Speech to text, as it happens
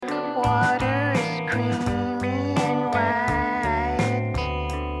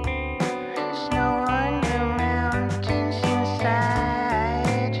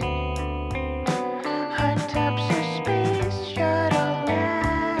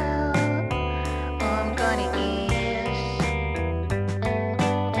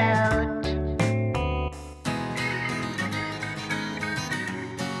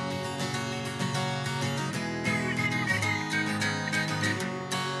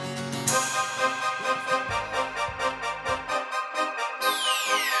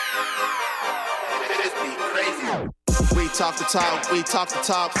talk the talk,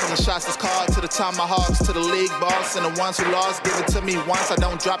 from the shots that's called to the tomahawks, to the league boss and the ones who lost. Give it to me once, I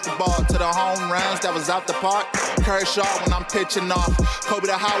don't drop the ball. To the home runs that was out the park. Kershaw when I'm pitching off. Kobe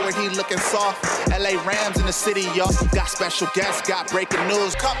to Howard, he looking soft. LA Rams in the city, y'all. Got special guests, got breaking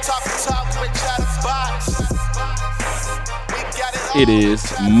news. Come talk the talk with Chatterbox. It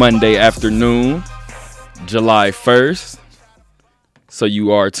is Monday afternoon, July 1st. So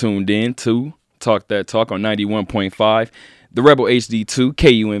you are tuned in to Talk That Talk on 91.5, the Rebel HD2,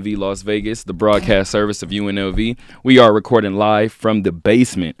 KUNV Las Vegas, the broadcast service of UNLV. We are recording live from the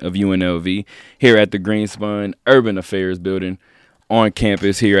basement of UNLV here at the Greenspun Urban Affairs building on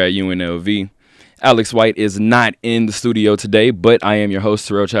campus here at UNLV. Alex White is not in the studio today, but I am your host,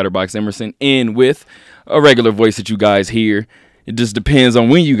 Terrell Chatterbox Emerson, in with a regular voice that you guys hear. It just depends on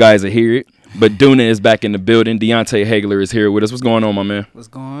when you guys hear it. But Duna is back in the building. D'Ante Haigler is here with us. What's going on, my man? What's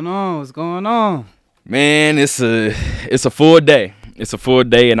going on? Man, it's a full day. It's a full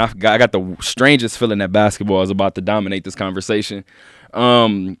day, and I got the strangest feeling that basketball is about to dominate this conversation.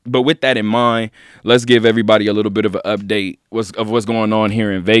 But with that in mind, let's give everybody a little bit of an update of what's going on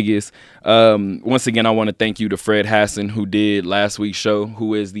here in Vegas. Once again, I want to thank you to Fred Hassan, who did last week's show,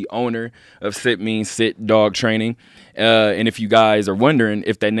 who is the owner of Sit Means Sit Dog Training. And if you guys are wondering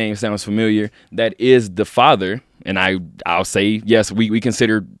if that name sounds familiar, that is the father. And I'll say, yes, we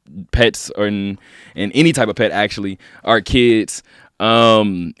consider pets and any type of pet, actually, our kids.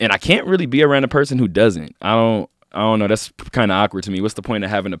 And I can't really be around a person who doesn't. I don't know. That's kind of awkward to me. What's the point of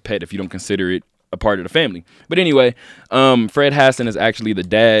having a pet if you don't consider it a part of the family? But anyway, Fred Hassan is actually the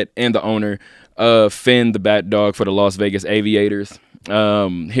dad and the owner of Finn, the bat dog for the Las Vegas Aviators.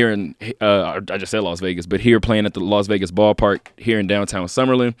 Here in, I just said Las Vegas, but here playing at the Las Vegas ballpark here in downtown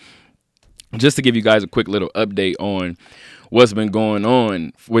Summerlin. Just to give you guys a quick little update on what's been going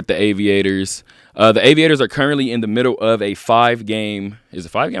on with the Aviators. The Aviators are currently in the middle of a 5-game. Is it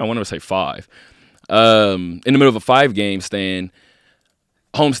 5 game? I want to say 5. In the middle of a 5-game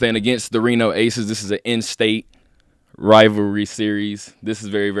homestand against the Reno Aces. This is an in-state rivalry series. This is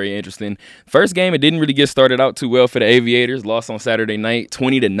very, very interesting. First game, it didn't really get started out too well for the Aviators. Lost on Saturday night,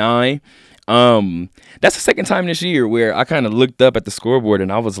 20-9. That's the second time this year where I kind of looked up at the scoreboard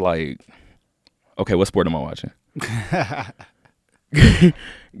and I was like, okay, what sport am I watching? I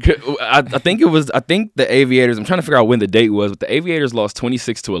think the Aviators, I'm trying to figure out when the date was, but the Aviators lost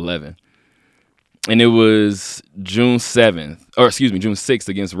 26-11. And it was June 6th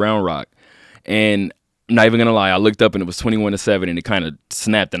against Round Rock. And I'm not even going to lie, I looked up and it was 21-7 and it kind of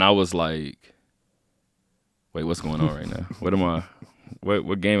snapped. And I was like, wait, what's going on right now?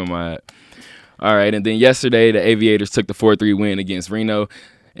 What game am I at? All right. And then yesterday, the Aviators took the 4-3 win against Reno.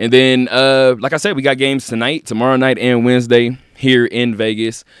 And then, like I said, we got games tonight, tomorrow night, and Wednesday here in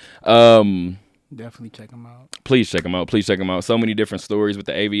Vegas. Definitely check them out. Please check them out. So many different stories with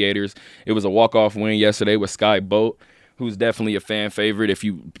the Aviators. It was a walk-off win yesterday with Sky Bolt, who's definitely a fan favorite. If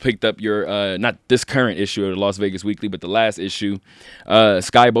you picked up your, not this current issue of the Las Vegas Weekly, but the last issue,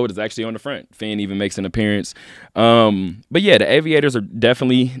 Sky Bolt is actually on the front. Finn even makes an appearance. But yeah, the Aviators are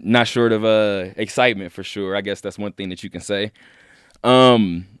definitely not short of excitement for sure. I guess that's one thing that you can say.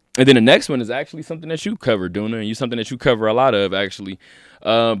 And then the next one is actually something that you cover, Duna, and something that you cover a lot of, actually.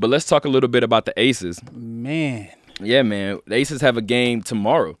 But let's talk a little bit about the Aces. Man. Yeah, man. The Aces have a game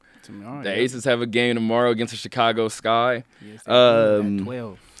tomorrow. Aces have a game tomorrow against the Chicago Sky. Yes, at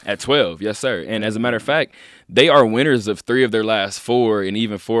 12. At 12, yes, sir. And as a matter of fact, they are winners of 3 of their last 4 and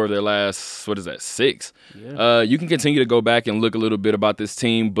even 4 of their last, 6. Yeah. You can continue to go back and look a little bit about this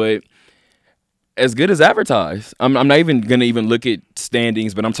team, but as good as advertised. I'm not even going to look at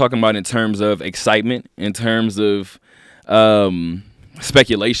standings, but I'm talking about in terms of excitement, in terms of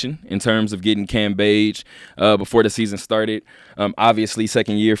speculation, in terms of getting Cam Bage before the season started. Obviously,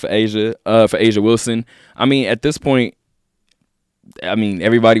 second year for Asia Wilson. I mean, at this point,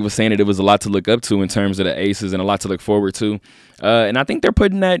 everybody was saying that it was a lot to look up to in terms of the Aces and a lot to look forward to. And I think they're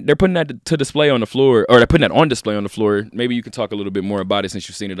putting that to display on the floor, or they're putting that on display on the floor. Maybe you could talk a little bit more about it since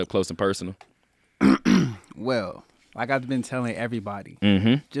you've seen it up close and personal. Well, like I've been telling everybody,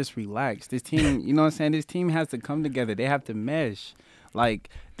 just relax. This team, you know what I'm saying? This team has to come together. They have to mesh. Like,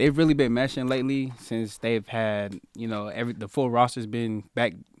 they've really been meshing lately since they've had, the full roster's been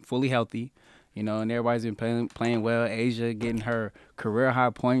back fully healthy, and everybody's been playing well. Asia getting her career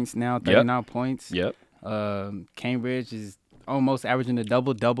high points now, 39 points. Yep. Cambridge is almost averaging a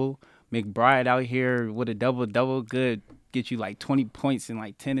double-double. McBride out here with a double-double, good, get you like 20 points and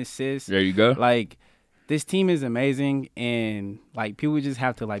like 10 assists. There you go. Like, this team is amazing, and like people just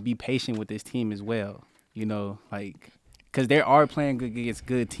have to like be patient with this team as well. because they are playing good against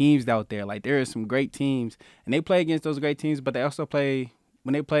good teams out there. Like there are some great teams, and they play against those great teams, but they also play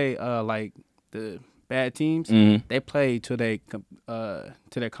when they play like the bad teams. They play to their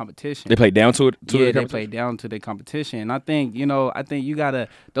competition. They play down to it. They play down to their competition. And I think you gotta.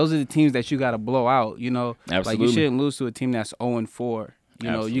 Those are the teams that you gotta blow out. Absolutely. Like you shouldn't lose to a team that's 0-4.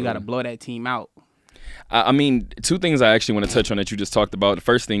 You gotta blow that team out. I mean, two things I actually want to touch on that you just talked about. The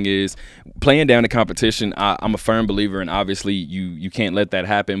first thing is playing down the competition. I'm a firm believer, and obviously you can't let that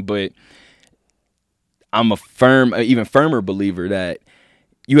happen. But I'm even firmer believer that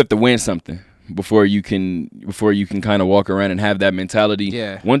you have to win something before you can kind of walk around and have that mentality.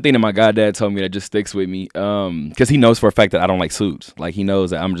 Yeah. One thing that my goddad told me that just sticks with me, because he knows for a fact that I don't like suits. Like he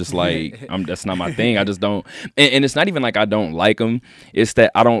knows that I'm just like that's not my thing. I just don't, and it's not even like I don't like them. It's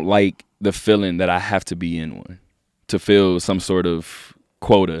that I don't like the feeling that I have to be in one to fill some sort of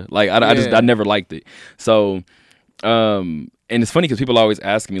quota. Like I never liked it. So, and it's funny because people always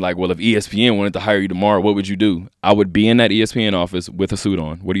ask me like, well, if ESPN wanted to hire you tomorrow, what would you do? I would be in that ESPN office with a suit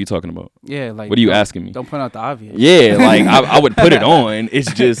on. What are you talking about? Yeah, like what are you asking me? Don't point out the obvious. Yeah, like I would put it on.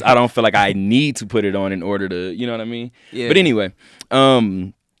 It's just I don't feel like I need to put it on in order to, you know what I mean? Yeah. But anyway,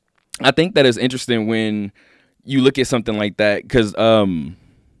 I think that is interesting when you look at something like that because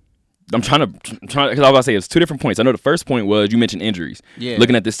I'm trying because I was about to say it's two different points. I know the first point was you mentioned injuries. Yeah.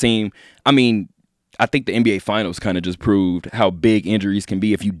 Looking at this team, I mean, I think the NBA Finals kind of just proved how big injuries can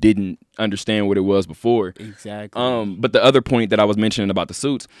be if you didn't understand what it was before. Exactly. But the other point that I was mentioning about the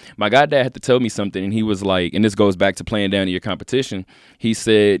suits, my goddad had to tell me something, and he was like, and this goes back to playing down to your competition. He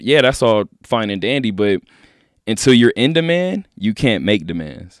said, yeah, that's all fine and dandy, but until you're in demand, you can't make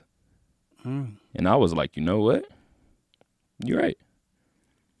demands. And I was like, you know what? You're right.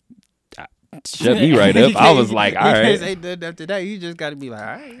 Shut me right up. I was like, all right. You can't say nothing after that. You just got to be like, all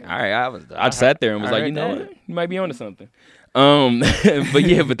right. All right. I sat there and was like, you know what? You might be onto something. But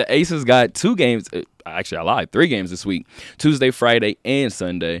the Aces got 2 games. Actually, I lied. 3 games this week. Tuesday, Friday, and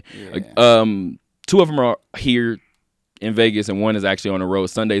Sunday. Yeah. 2 of them are here in Vegas, and 1 is actually on the road.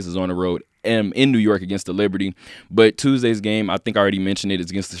 Sundays is on the road in New York against the Liberty. But Tuesday's game, I think I already mentioned it, is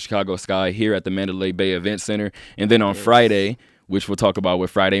against the Chicago Sky here at the Mandalay Bay Event Center. And then on Friday, which we'll talk about what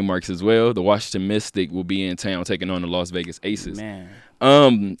Friday marks as well, the Washington Mystic will be in town taking on the Las Vegas Aces. Man.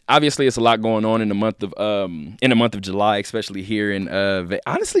 Obviously, it's a lot going on in the month of July, especially here in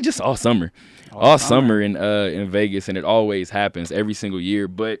honestly just all summer, all summer in Vegas, and it always happens every single year.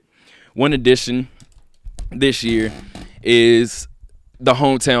 But one addition this year is the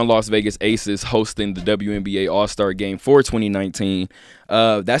hometown Las Vegas Aces hosting the WNBA All-Star Game for 2019.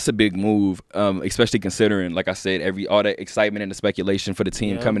 That's a big move, especially considering, like I said, all that excitement and the speculation for the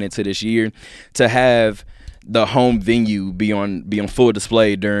team coming into this year. To have the home venue be on full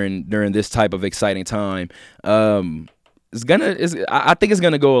display during this type of exciting time, I think it's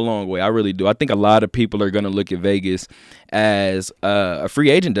gonna go a long way. I really do. I think a lot of people are gonna look at Vegas as a free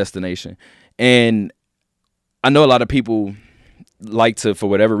agent destination, and I know a lot of people like to, for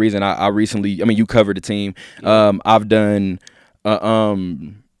whatever reason, I recently, you covered the team. I've done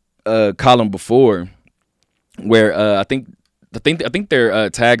a column before where I think their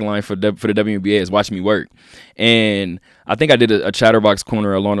tagline for the WNBA is "Watch Me Work," and I think I did a Chatterbox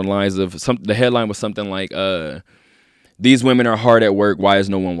corner along the lines of the headline was something like "These women are hard at work. Why is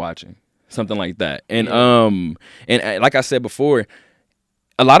no one watching?" Something like that. And and like I said before,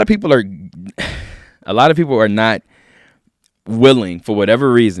 a lot of people are not willing, for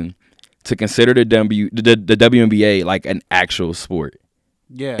whatever reason, to consider the WNBA like an actual sport.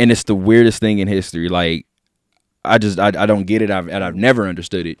 Yeah. And it's the weirdest thing in history. Like, I don't get it. I've never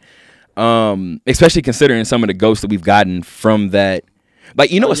understood it. Especially considering some of the ghosts that we've gotten from that. Like,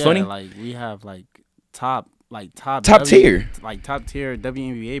 you know what's funny? Like we have top tier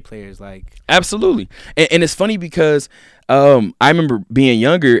WNBA players. Like, absolutely. And it's funny because I remember being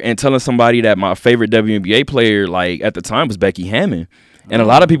younger and telling somebody that my favorite WNBA player, like, at the time, was Becky Hammond. And a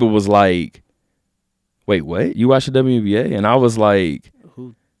lot of people was like, wait, what? You watch the WNBA? And I was like,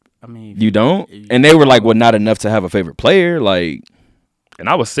 you don't? And they were like, well, not enough to have a favorite player. Like, and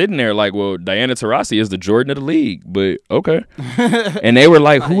I was sitting there like, well, Diana Taurasi is the Jordan of the league, but okay. And they were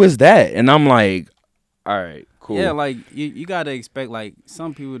like, who is that? And I'm like, all right, cool. Yeah, like, you got to expect, like,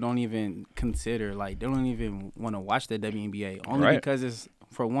 some people don't even consider, like, they don't even want to watch the WNBA. Only because it's,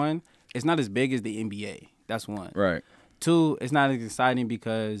 for one, it's not as big as the NBA. That's one. Right. 2, it's not as exciting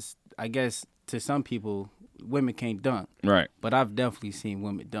because, I guess, to some people, women can't dunk. Right. But I've definitely seen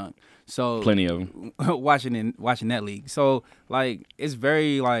women dunk. So plenty of them. watching that league. So, like, it's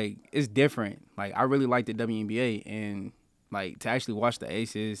very, like, it's different. Like, I really like the WNBA, and like to actually watch the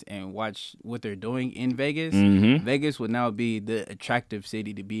Aces and watch what they're doing in Vegas, Vegas would now be the attractive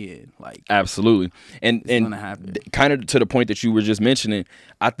city to be in. Like absolutely, and gonna happen. Kind of to the point that you were just mentioning,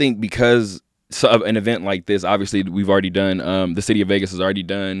 I think because of an event like this, obviously we've already done. The city of Vegas has already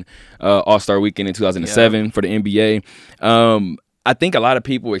done All-Star Weekend in 2007 for the NBA. I think a lot of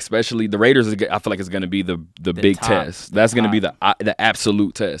people, especially the Raiders, I feel like it's going to be the big top, test. That's going to be the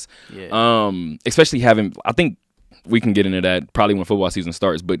absolute test. Yeah. Especially having, I think we can get into that probably when football season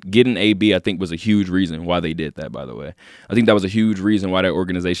starts, but getting AB, I think, was a huge reason why they did that, by the way. I think that was a huge reason why that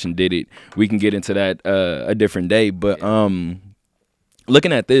organization did it. We can get into that a different day. But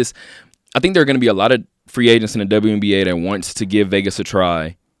looking at this, I think there are going to be a lot of free agents in the WNBA that wants to give Vegas a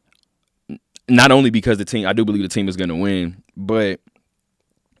try. Not only because I do believe the team is going to win, but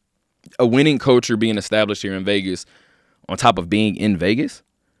a winning culture being established here in Vegas on top of being in Vegas.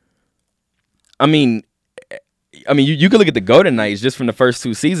 I mean, you could look at the Golden Knights just from the first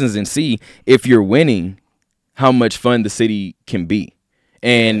 2 seasons and see if you're winning how much fun the city can be.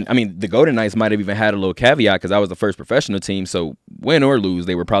 And, I mean, the Golden Knights might have even had a little caveat because I was the first professional team, so win or lose,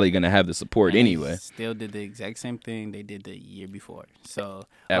 they were probably going to have the support anyway. Still did the exact same thing they did the year before. So,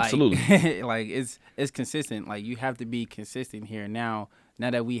 absolutely. like it's consistent. Like, you have to be consistent here now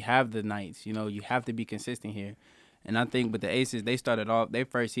that we have the Knights. You know, you have to be consistent here. And I think with the Aces, they started off, their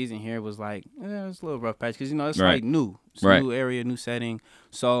first season here was like, it was a little rough patch because, you know, it's like new. It's a new area, new setting.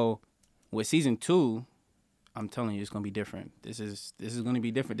 So, with season 2, I'm telling you, it's gonna be different. This is gonna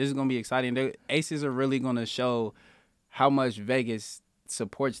be different. This is gonna be exciting. The Aces are really gonna show how much Vegas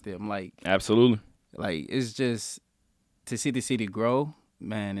supports them. Like absolutely. Like it's just to see the city grow,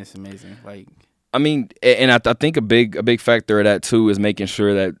 man. It's amazing. Like I mean, and I think a big factor of that too is making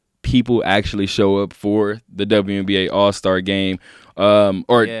sure that people actually show up for the WNBA All-Star Game,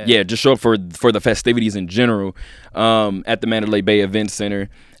 just show up for the festivities in general at the Mandalay Bay Event Center.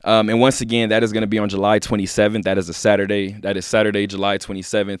 And once again, that is going to be on July 27th. That is a Saturday. That is Saturday, July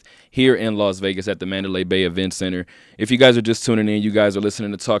 27th, here in Las Vegas at the Mandalay Bay Event Center. If you guys are just tuning in, you guys are listening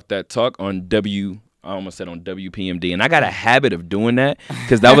to Talk That Talk on I almost said on WPMD. And I got a habit of doing that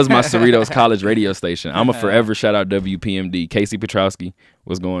because that was my Cerritos College radio station. I'm a forever shout out WPMD. Casey Petrowski,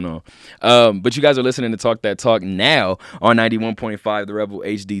 what's going on? But you guys are listening to Talk That Talk now on 91.5, the Rebel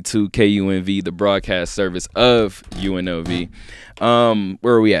HD2 KUNV, the broadcast service of UNLV.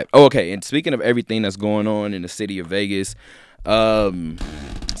 Where are we at? Oh, okay. And speaking of everything that's going on in the city of Vegas,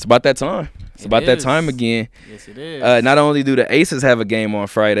 it's about that time. It's about that time again. Yes, it is. Not only do the Aces have a game on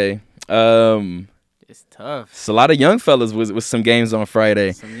Friday, it's tough. It's a lot of young fellas with some games on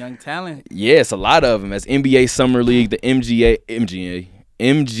Friday. Some young talent. Yes, a lot of them. As NBA Summer League, the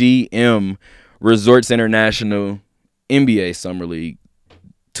MGM Resorts International NBA Summer League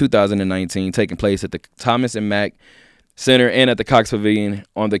 2019 taking place at the Thomas and Mack Center and at the Cox Pavilion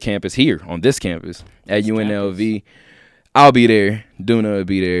on this campus at UNLV. I'll be there. Duna will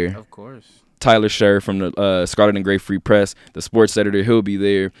be there. Of course. Tyler Scher from the Scarlet and Gray Free Press, the sports editor, he'll be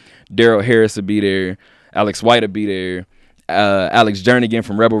there. Daryl Harris will be there. Alex White will be there. Alex Jernigan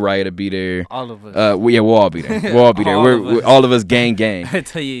from Rebel Riot will be there. All of us. We'll all be there. We'll all be there. We're all of us gang. A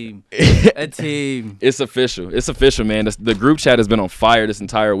team. A team. It's official. It's official, man. The group chat has been on fire this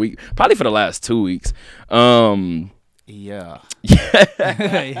entire week, probably for the last 2 weeks. Yeah.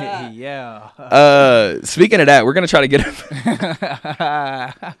 Speaking of that, we're gonna try to get.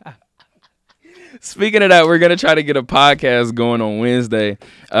 Speaking of that, we're gonna try to get a podcast going on Wednesday.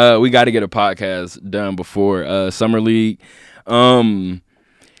 We got to get a podcast done before Summer League.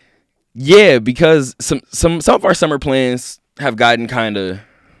 Because some of our summer plans have gotten kind of,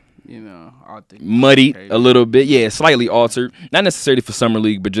 muddy a little bit. Yeah, slightly altered. Not necessarily for Summer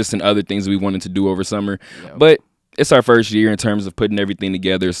League, but just in other things we wanted to do over summer. Yep. But it's our first year in terms of putting everything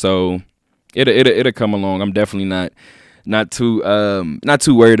together, so it'll come along. I'm definitely not too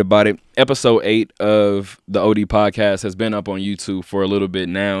worried about it. Episode 8 of the OD podcast has been up on YouTube for a little bit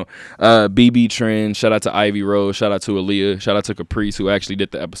now. BB Trend, shout out to Ivy Rose, shout out to Aaliyah, shout out to Caprice who actually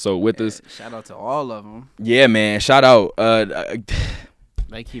did the episode with us. Shout out to all of them. Yeah, man. Shout out. They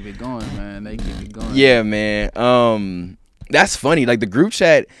keep it going, man. They keep it going. Yeah, man. That's funny. Like the group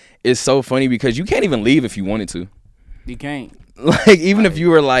chat is so funny because you can't even leave if you wanted to. You can't. Like even if you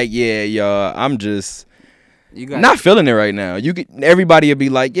were like, yeah, y'all, I'm just not feeling it right now. Everybody would be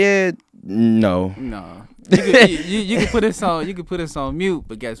like, yeah, no. You can put us on. You can put us on mute,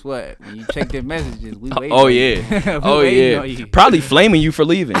 but guess what? When you check their messages, we wait. Oh yeah. Probably flaming you for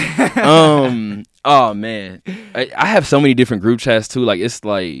leaving. Oh man, I have so many different group chats too. Like it's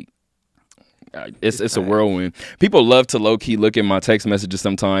a whirlwind. People love to low key look at my text messages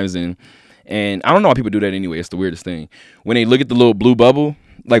sometimes and And I don't know why people do that anyway. It's the weirdest thing. When they look at the little blue bubble,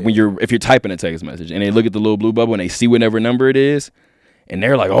 like if you're typing a text message and they look at the little blue bubble and they see whatever number it is, and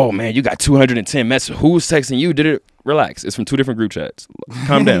they're like, oh man, you got 210 messages. Who's texting you? Did it? Relax. It's from 2 different group chats.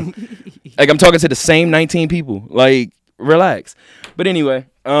 Calm down. Like, I'm talking to the same 19 people. Like, relax. But anyway,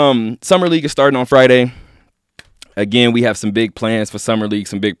 Summer League is starting on Friday. Again, we have some big plans for Summer League,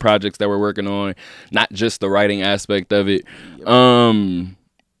 some big projects that we're working on, not just the writing aspect of it.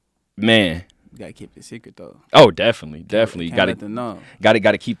 Man. You gotta keep it secret though. Oh, definitely. Let them know. Got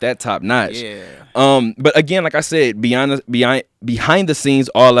to keep that top notch. Yeah. But again, like I said, behind the scenes,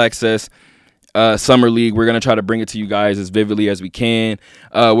 all access, Summer League, we're gonna try to bring it to you guys as vividly as we can.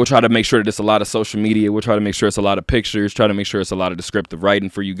 We'll try to make sure that it's a lot of social media. We'll try to make sure it's a lot of pictures. Try to make sure it's a lot of descriptive writing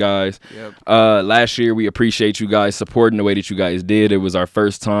for you guys. Yep. Last year, we appreciate you guys supporting the way that you guys did. It was our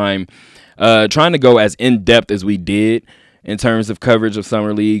first time trying to go as in depth as we did in terms of coverage of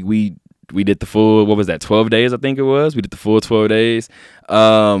Summer League. We did the full, 12 days, I think it was. We did the full 12 days. Yeah,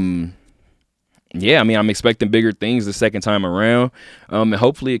 I mean, I'm expecting bigger things the second time around, and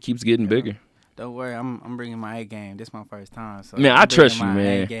hopefully it keeps getting bigger. Don't worry, I'm bringing my A game. This is my first time, so man, I trust you,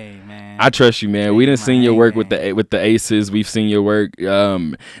 man. A-game, man. I trust you, man. We done seen your work with the Aces. We've seen your work,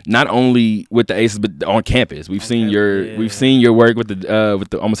 not only with the Aces but on campus. We've seen your work with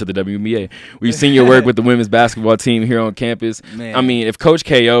the almost at the WNBA. We've seen your work with the women's basketball team here on campus. Man. I mean, if Coach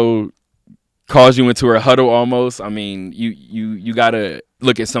KO calls you into her huddle almost, I mean, you gotta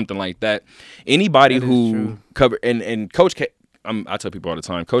look at something like that. Anybody who cover and Coach K. I tell people all the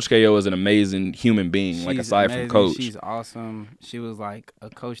time, Coach KO is an amazing human being. She's aside amazing. From coach, she's awesome. She was like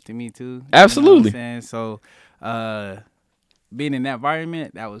a coach to me too. Absolutely. You know what I'm saying? So, being in that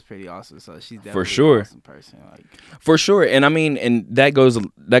environment, that was pretty awesome. So she's definitely for sure an awesome person. Like, for sure. And I mean, and that goes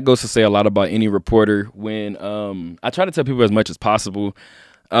to say a lot about any reporter. When I try to tell people as much as possible,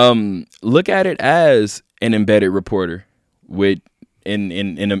 look at it as an embedded reporter with. In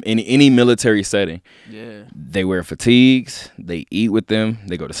any military setting. Yeah. They wear fatigues, they eat with them,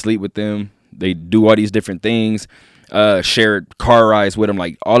 they go to sleep with them, they do all these different things, share car rides with them,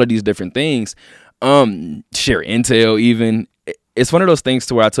 like all of these different things, share intel even. It's one of those things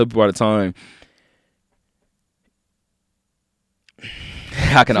to where I tell people all the time,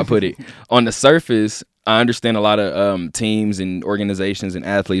 how can I put it? On the surface, I understand a lot of teams and organizations and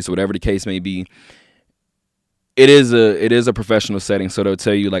athletes, whatever the case may be. It is a professional setting, so they'll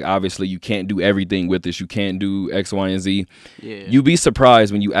tell you, like, obviously you can't do everything with this. You can't do X, Y, and Z. Yeah. You'd be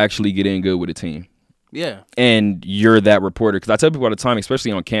surprised when you actually get in good with a team. Yeah. And you're that reporter. Because I tell people all the time,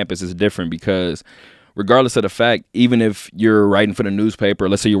 especially on campus, it's different because regardless of the fact, even if you're writing for the newspaper,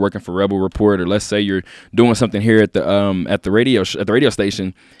 let's say you're working for Rebel Report, or let's say you're doing something here at the radio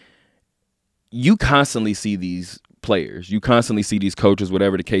station, you constantly see these players. You constantly see these coaches,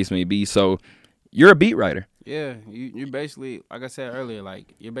 whatever the case may be. So you're a beat writer. Yeah, you're basically, like I said earlier,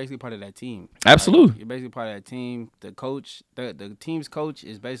 like, you're basically part of that team. Absolutely. Like, you're basically part of that team. The coach, the team's coach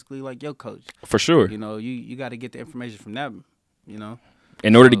is basically like your coach. For sure. You know, you got to get the information from them, you know.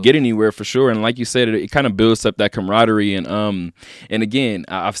 In order to get anywhere, for sure. And like you said, it kind of builds up that camaraderie. And again,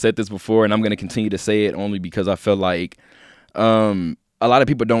 I've said this before, and I'm going to continue to say it only because I feel like a lot of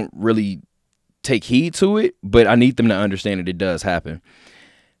people don't really take heed to it, but I need them to understand that it does happen.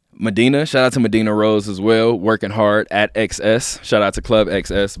 Medina, shout out to Medina Rose as well, working hard at XS. Shout out to Club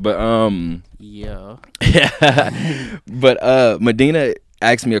XS. But yeah. But Medina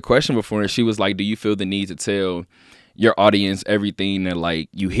asked me a question before, and she was like, do you feel the need to tell your audience everything that, like,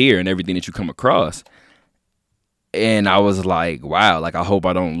 you hear and everything that you come across? And I was like, wow, like, I hope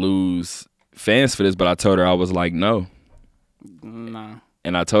I don't lose fans for this. But I told her, I was like, no. Nah.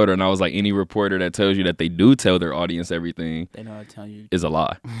 And I told her, and I was like, any reporter that tells you that they do tell their audience everything is a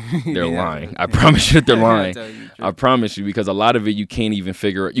lie. They're lying. I promise you that they're lying. I promise you, because a lot of it you can't even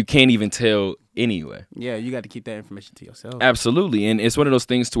figure out. You can't even tell anyway. Yeah, you got to keep that information to yourself. Absolutely. And it's one of those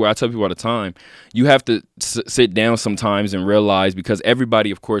things to where I tell people all the time, you have to sit down sometimes and realize, because everybody,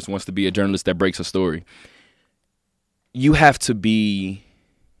 of course, wants to be a journalist that breaks a story. You have to be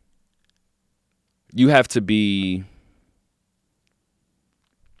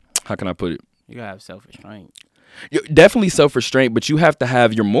how can I put it? You gotta have self-restraint. Definitely self-restraint, but you have to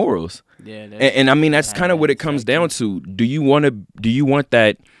have your morals. Yeah, and I mean, that's kind of what it comes down to. Do you want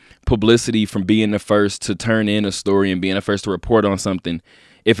that publicity from being the first to turn in a story and being the first to report on something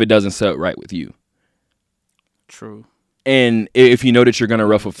if it doesn't sit right with you? True. And if you know that you're gonna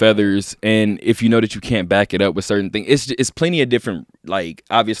ruffle feathers, and if you know that you can't back it up with certain things, it's plenty of different, like,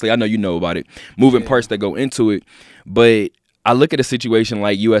 obviously I know you know about it, moving parts that go into it, but I look at a situation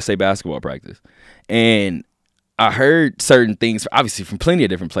like USA basketball practice, and I heard certain things, obviously from plenty of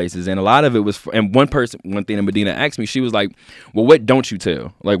different places, and a lot of it was. And one thing that Medina asked me, she was like, "Well, what don't you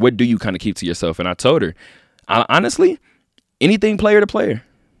tell? Like, what do you kind of keep to yourself?" And I told her, honestly, anything player to player,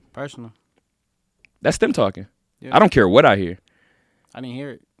 Personal. that's them talking. Yeah. I don't care what I hear. I didn't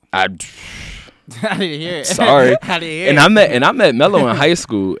hear it. I I didn't hear it. Sorry. I didn't hear And I met Melo in high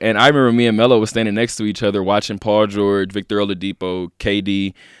school, and I remember me and Melo was standing next to each other watching Paul George, Victor Oladipo,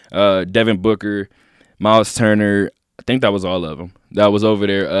 KD, Devin Booker, Miles Turner. I think that was all of them. That was over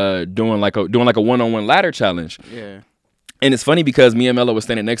there doing like a one-on-one ladder challenge. Yeah. And it's funny because me and Melo was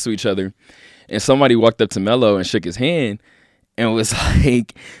standing next to each other, and somebody walked up to Melo and shook his hand and was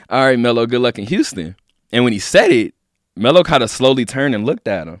like, "All right, Melo, good luck in Houston." And when he said it, Melo kind of slowly turned and looked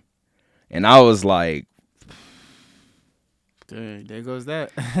at him. And I was like, There goes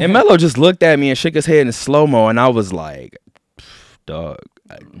that. and Melo just looked at me and shook his head in slow-mo, and I was like, dog.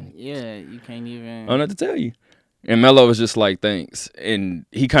 Yeah, you can't even. I don't know what to tell you. And Melo was just like, thanks. And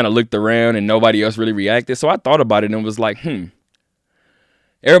he kind of looked around, and nobody else really reacted. So I thought about it and was like,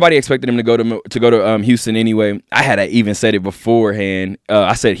 Everybody expected him to go to Houston anyway. I had even said it beforehand.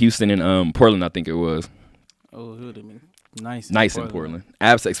 I said Houston and Portland, I think it was. Oh, it would have been nice in Portland.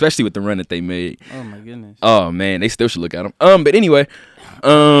 Absolutely, especially with the run that they made. Oh my goodness. Oh man, they still should look at him. But anyway,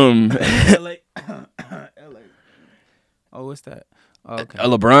 LA. Oh, what's that? Oh, okay. A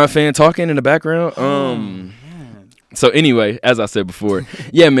LeBron fan talking in the background. So anyway, as I said before,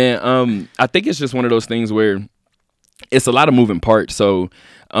 yeah, man. I think it's just one of those things where it's a lot of moving parts. So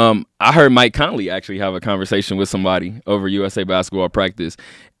I heard Mike Conley actually have a conversation with somebody over USA basketball practice,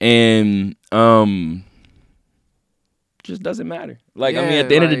 and just doesn't matter. Like, I mean, at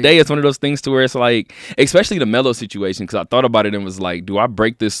the end of the day, it's one of those things to where it's like, especially the Melo situation, because I thought about it and was like, do I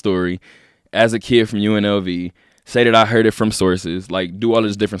break this story as a kid from UNLV, say that I heard it from sources, like do all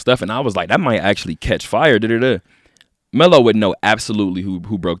this different stuff? And I was like, that might actually catch fire. Melo would know absolutely who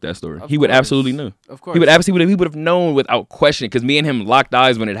broke that story. He would absolutely know. Of course. He would have known without question, because me and him locked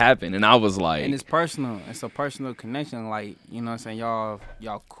eyes when it happened, and I was like, and it's personal. It's a personal connection. Like, you know what I'm saying? Y'all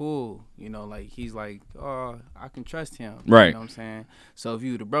cool. You know, like he's like, oh, I can trust him. Right. You know what I'm saying? So if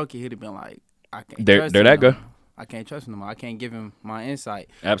you would have broke it, he'd have been like, I can't trust him. There that go. I can't trust him no more. I can't give him my insight.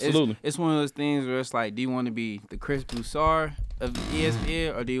 Absolutely. It's one of those things where it's like, do you want to be the Chris Broussard of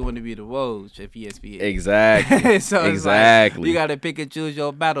ESPN, or do you want to be the Woj of ESPN? Exactly. So exactly. Like, you got to pick and choose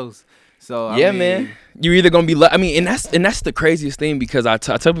your battles. So I mean, man, you're either gonna be. I mean, and that's the craziest thing, because I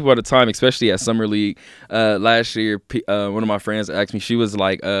tell people all the time, especially at Summer League last year. One of my friends asked me. She was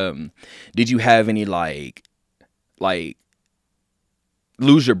like, "Did you have any like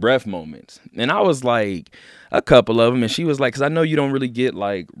lose your breath moments?" And I was like, a couple of them. And she was like, because I know you don't really get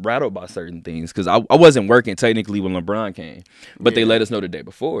like rattled by certain things, because I wasn't working technically when LeBron came, but they let us know the day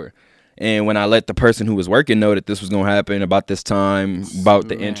before. And when I let the person who was working know that this was going to happen about this time, about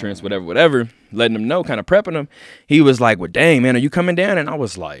the entrance, whatever, letting them know, kind of prepping them, he was like, well, dang, man, are you coming down? And I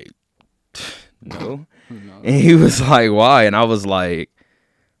was like, no. And he was like, why? And I was like,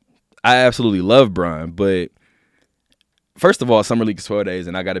 I absolutely love Brian, but first of all, Summer League is 12 days,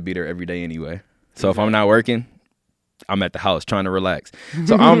 and I got to be there every day anyway. So if I'm not working, I'm at the house trying to relax.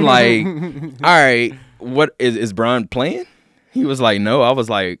 So I'm like, all right, what is Brian playing? He was like, no. I was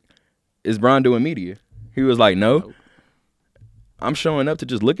like, is Brian doing media? He was like, no. Nope. I'm showing up to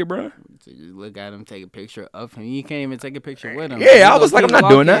just look at Brian. To just look at him, take a picture of him. You can't even take a picture with him. Yeah, I was like, I'm not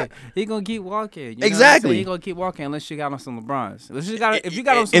doing that. He gonna keep walking. Exactly. He gonna keep walking unless you got on some LeBrons. If you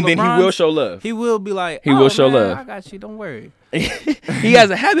got on some and LeBrons, then he will show love. He will be like, he will show love. I got you. Don't worry. He has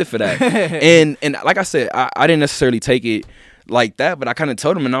a habit for that. and like I said, I didn't necessarily take it like that, but I kind of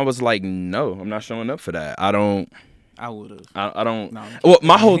told him, and I was like, no, I'm not showing up for that. I would have. I don't. No, well,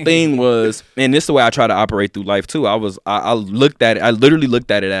 my whole thing was, and this is the way I try to operate through life too. I looked at it. I literally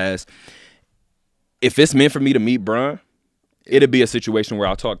looked at it as, if it's meant for me to meet Brian, it'll be a situation where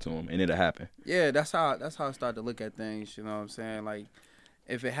I'll talk to him and it'll happen. Yeah, that's how I start to look at things. You know what I'm saying? Like,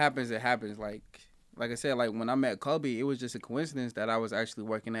 if it happens, it happens. Like I said, like when I met Kobe, it was just a coincidence that I was actually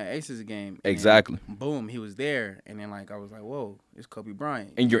working at Aces game. Exactly. Boom, he was there, and then like I was like, whoa, it's Kobe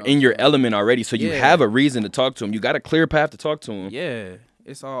Bryant. And you're in your element already, so you have a reason to talk to him. You got a clear path to talk to him. Yeah,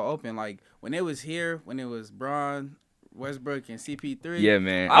 it's all open. Like when it was Bron, Westbrook, and CP3. Yeah,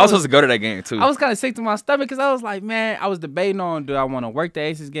 man. I was supposed to go to that game too. I was kind of sick to my stomach because I was like, man, I was debating on, do I want to work the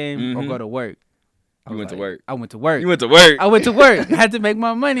Aces game or go to work? You went to work. I went to work. You went to work. I went to work. I had to make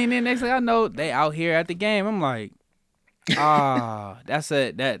my money, and then next thing I know, they out here at the game. I'm like,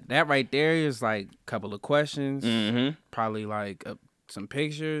 that right there is like a couple of questions, probably like some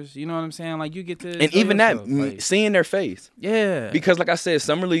pictures. You know what I'm saying? Like you get to, and even yourself, that seeing their face. Yeah. Because like I said,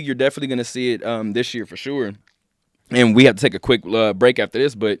 Summer League, you're definitely gonna see it this year for sure. And we have to take a quick break after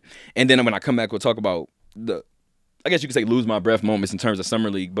this, and then when I come back, we'll talk about I guess you could say lose my breath moments in terms of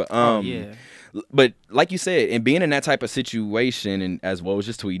summer league. But but like you said, and being in that type of situation, and as well as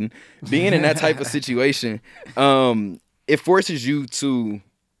just tweeting, being in that type of situation, it forces you to,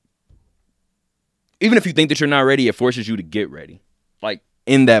 even if you think that you're not ready, it forces you to get ready, like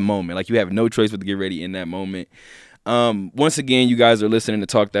in that moment. Like you have no choice but to get ready in that moment. Once again, you guys are listening to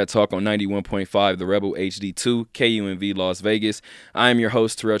Talk That Talk on 91.5, the Rebel HD2, KUNV Las Vegas. I am your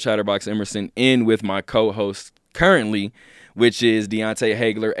host, Terrell Chatterbox Emerson, in with my co-host currently, which is D'Ante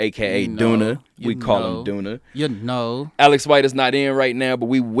Haigler, a.k.a. Duna. We call him Duna. You know. Alex White is not in right now, but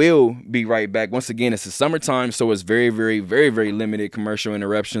we will be right back. Once again, it's the summertime, so it's very, very, very, very limited commercial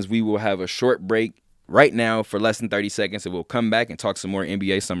interruptions. We will have a short break right now for less than 30 seconds, and we'll come back and talk some more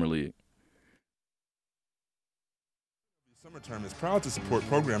NBA Summer League. Summer Term is proud to support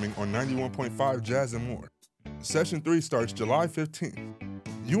programming on 91.5 Jazz and More. Session 3 starts July 15th.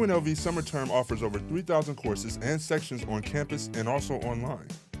 UNLV Summer Term offers over 3,000 courses and sections on campus and also online.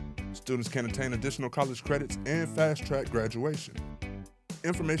 Students can attain additional college credits and fast-track graduation.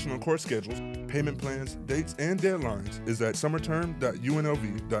 Information on course schedules, payment plans, dates, and deadlines is at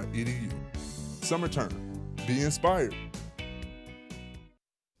summerterm.unlv.edu. Summer Term. Be inspired.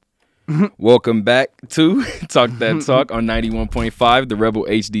 Welcome back to Talk That Talk on 91.5, the Rebel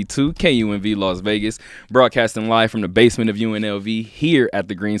HD2, KUNV Las Vegas, broadcasting live from the basement of UNLV here at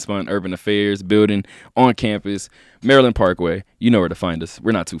the Greenspun Urban Affairs building on campus, Maryland Parkway. You know where to find us.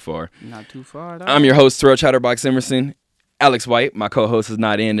 We're not too far. Not too far at all. I'm your host, Terrell Chatterbox Emerson. Alex White, my co-host, is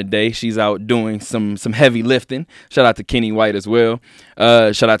not in today. She's out doing some heavy lifting. Shout out to Kenny White as well.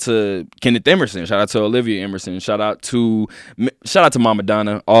 Shout out to Kenneth Emerson. Shout out to Olivia Emerson. Shout out to Mama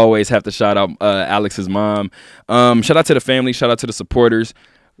Donna. Always have to shout out Alex's mom. Shout out to the family. Shout out to the supporters.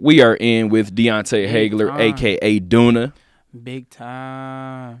 We are in with D'Ante Haigler, a.k.a. Duna. Big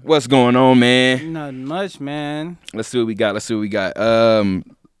time. What's going on, man? Nothing much, man. Let's see what we got.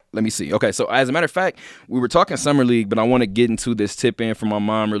 Let me see. Okay, so as a matter of fact, we were talking Summer League, but I want to get into this tip in from my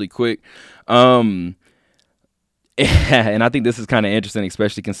mom really quick. And I think this is kind of interesting,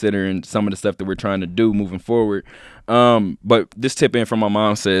 especially considering some of the stuff that we're trying to do moving forward. But this tip in from my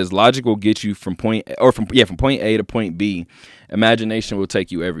mom says, logic will get you from point A to point B. Imagination will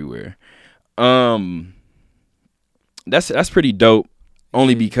take you everywhere. That's pretty dope,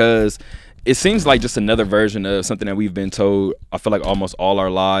 only because it seems like just another version of something that we've been told, I feel like, almost all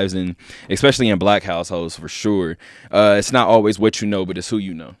our lives, and especially in black households for sure. It's not always what you know, but it's who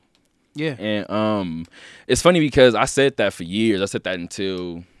you know. Yeah. And it's funny because I said that for years. I said that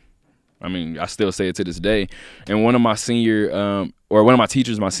until, I still say it to this day. And one of my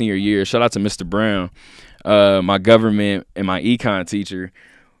teachers my senior year, shout out to Mr. Brown, my government and my econ teacher,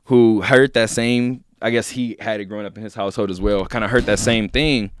 who heard that same, I guess he had it growing up in his household as well, kind of heard that same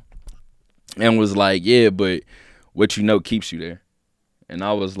thing. And was like, yeah, but what you know keeps you there. And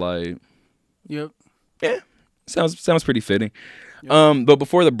I was like, yep. Yeah, sounds pretty fitting. Yep. But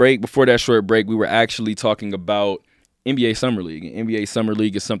before that short break, we were actually talking about NBA Summer League. And NBA Summer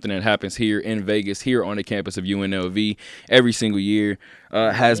League is something that happens here in Vegas, here on the campus of UNLV every single year.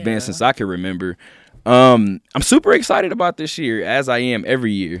 Has been since I can remember. I'm super excited about this year, as I am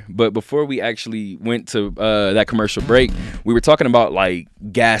every year. But before we actually went to that commercial break, we were talking about like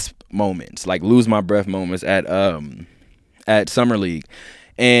gasp moments, like lose my breath moments at Summer League.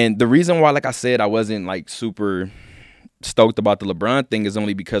 And the reason why, like I said, I wasn't like super stoked about the LeBron thing is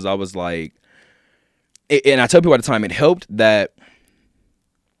only because I was like, and I tell people at the time, it helped that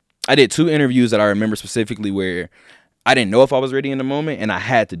I did 2 interviews that I remember specifically where I didn't know if I was ready in the moment, and I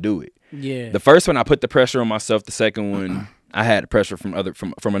had to do it. Yeah. The first one, I put the pressure on myself. The second one, I had pressure from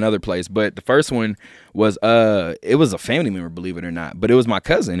another place. But the first one was it was a family member, believe it or not. But it was my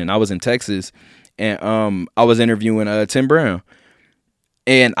cousin, and I was in Texas, and I was interviewing Tim Brown.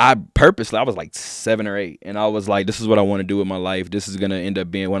 And I was like 7 or 8, and I was like, this is what I want to do with my life. This is gonna end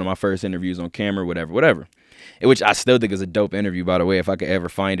up being one of my first interviews on camera, whatever. Which I still think is a dope interview, by the way, if I could ever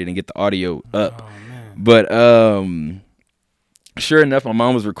find it and get the audio up. Oh, man. But sure enough, my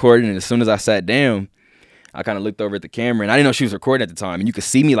mom was recording, and as soon as I sat down, I kind of looked over at the camera, and I didn't know she was recording at the time. And you could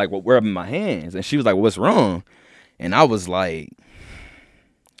see me like rubbing my hands, and she was like, "What's wrong?" And I was like,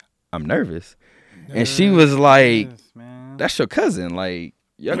 "I'm nervous." And she was like, "That's your cousin. Like,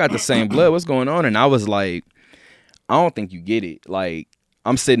 y'all got the same blood. What's going on?" And I was like, "I don't think you get it. Like,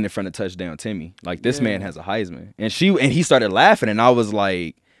 I'm sitting in front of Touchdown Timmy. Like, this man has a Heisman." And he started laughing, and I was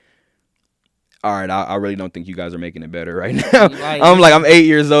like, all right, I really don't think you guys are making it better right now. I'm 8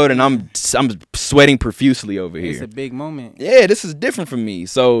 years old, and I'm sweating profusely over here. It's a big moment. Yeah, this is different for me.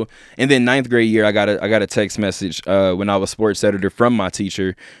 So, and then 9th grade year, I got a text message when I was sports editor from my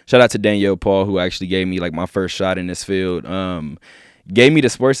teacher. Shout out to Danielle Paul, who actually gave me like my first shot in this field. Gave me the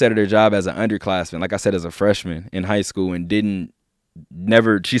sports editor job as an underclassman, like I said, as a freshman in high school, and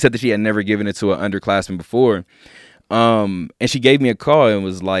she said that she had never given it to an underclassman before. And she gave me a call and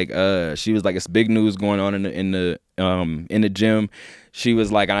was like, she was like, it's big news going on in the gym. She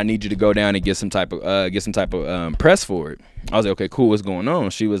was like, I need you to go down and get some type of press for it. I was like, okay, cool. What's going on?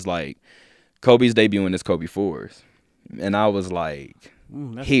 She was like, Kobe's debuting as Kobe Fours. And I was like,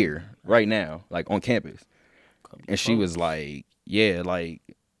 here, right now, like on campus. And she was like, yeah, like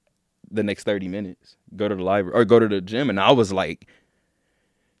the next 30 minutes, go to the library or go to the gym. And I was like,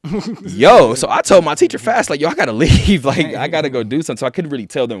 yo, so I told my teacher fast, like, yo, I gotta leave. Like, I gotta go do something. So I couldn't really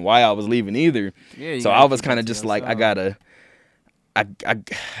tell them why I was leaving either. Yeah, so I was kind of just like, I gotta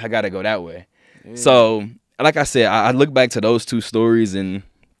go that way. Yeah. So, like I said, I look back to those two stories and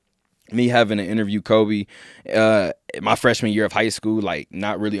me having to interview Kobe my freshman year of high school, like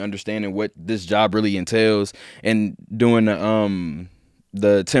not really understanding what this job really entails, and doing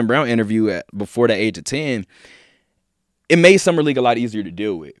the Tim Brown interview before the age of 10, it made summer league a lot easier to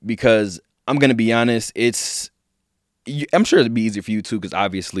deal with, because I'm gonna be honest, I'm sure it'd be easier for you too, because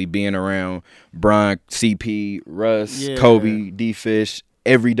obviously being around Bron, CP, Russ, Kobe, D-Fish,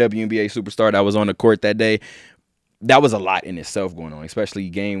 every WNBA superstar that was on the court that day, that was a lot in itself going on, especially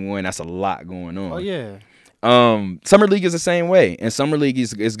game one. That's a lot going on. Oh, yeah. Summer league is the same way, and summer league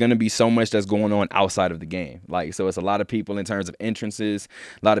is going to be so much that's going on outside of the game. Like, so it's a lot of people in terms of entrances,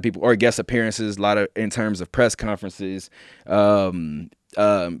 a lot of people or guest appearances, a lot of in terms of press conferences,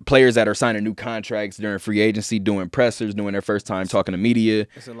 players that are signing new contracts during free agency, doing pressers, doing their first time talking to media.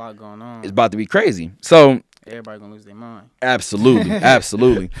 It's a lot going on. It's about to be crazy. So everybody gonna lose their mind. Absolutely,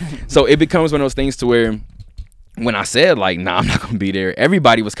 absolutely. So it becomes one of those things to where, when I said, like, nah, I'm not going to be there,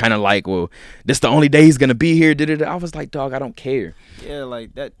 everybody was kind of like, well, this the only day he's going to be here. I was like, dog, I don't care. Yeah,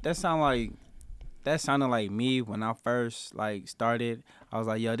 like, that sounded like me when I first, like, started. I was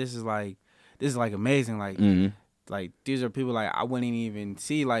like, yo, this is like amazing. Like, like, these are people, like, I wouldn't even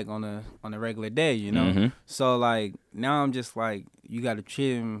see, like, on a regular day, you know? Mm-hmm. So, like, now I'm just like, you got to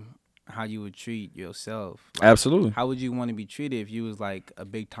treat him how you would treat yourself. Like, absolutely. How would you want to be treated if you was like a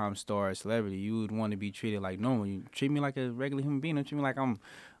big time star or celebrity? You would want to be treated like normal. You treat me like a regular human being. Don't treat me like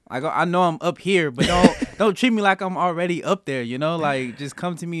I know I'm up here, but don't treat me like I'm already up there, you know? Like, just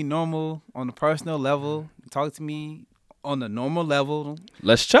come to me normal on a personal level. Talk to me on the normal level.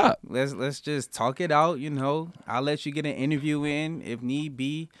 Let's chop. Let's just talk it out, you know. I'll let you get an interview in if need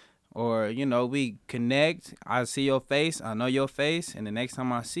be. Or, you know, we connect. I see your face. I know your face. And the next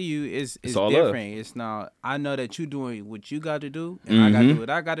time I see you, it's different. Love. It's not, I know that you're doing what you got to do. And I got to do what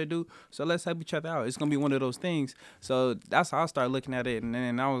I got to do. So let's help each other out. It's going to be one of those things. So that's how I started looking at it. And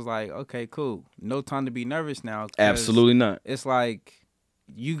then I was like, okay, cool. No time to be nervous now. Absolutely not. It's like,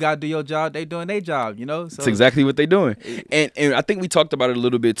 you got to do your job. They doing their job, you know? So it's exactly what they doing. And I think we talked about it a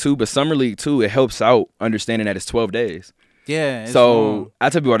little bit too. But Summer League, too, it helps out understanding that it's 12 days. Yeah. So long. I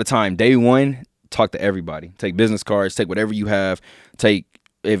tell people all the time, day one, talk to everybody. Take business cards, take whatever you have. Take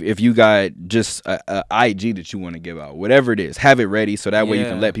if you got just a IG that you want to give out, whatever it is, have it ready so that way you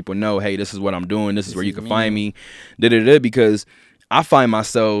can let people know, hey, this is what I'm doing. This is where you can find me. Because I find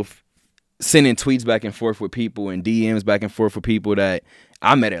myself sending tweets back and forth with people and DMs back and forth with people that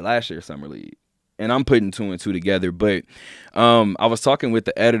I met at last year's Summer League. And I'm putting two and two together. But I was talking with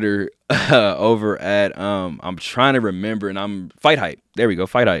the editor over at, I'm trying to remember, and I'm Fight Hype. There we go,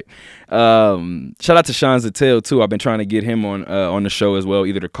 Fight Hype. Shout out to Sean Zattel, too. I've been trying to get him on the show as well,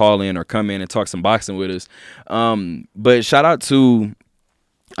 either to call in or come in and talk some boxing with us. But shout out to,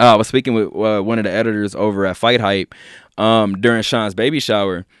 I was speaking with one of the editors over at Fight Hype during Sean's baby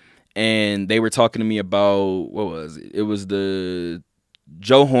shower. And they were talking to me about, what was it? It was the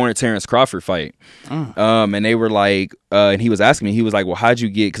Joe Horn, Terrence Crawford fight. And they were like, and he was asking me, he was like, well, how'd you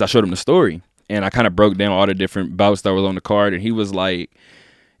get, because I showed him the story. And I kind of broke down all the different bouts that was on the card. And he was like,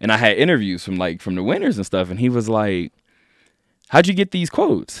 and I had interviews from the winners and stuff. And he was like, how'd you get these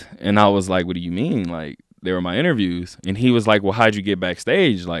quotes? And I was like, what do you mean? Like, they were my interviews. And he was like, well, how'd you get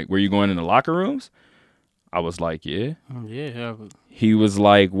backstage? Like, were you going in the locker rooms? I was like, yeah. Yeah. He was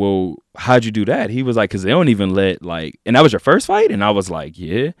like, well, how'd you do that? He was like, because they don't even let, like, and that was your first fight? And I was like,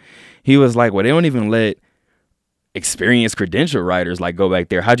 yeah. He was like, well, they don't even let experienced credential writers, like, go back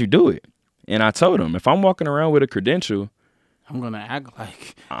there. How'd you do it? And I told him, if I'm walking around with a credential, I'm going to act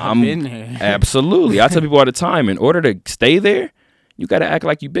like I've been there. Absolutely. I tell people all the time, in order to stay there, you got to act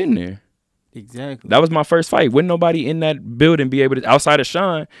like you've been there. Exactly. That was my first fight. Wouldn't nobody in that building be able to, outside of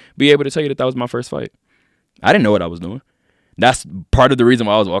Sean, be able to tell you that was my first fight? I didn't know what I was doing. That's part of the reason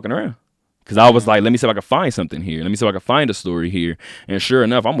why I was walking around. Because I was like, let me see if I can find something here. Let me see if I can find a story here. And sure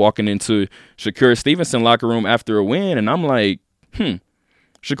enough, I'm walking into Shakur Stevenson locker room after a win, and I'm like,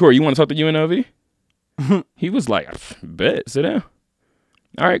 Shakur, you want to talk to UNLV? He was like, bet, sit down.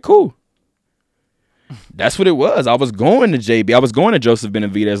 All right, cool. That's what it was. I was going to JB. I was going to Joseph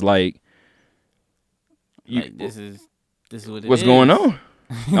Benavidez like this is what it what's is. going on?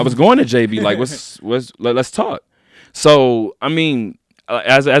 I was going to JB like, let's talk. So, I mean,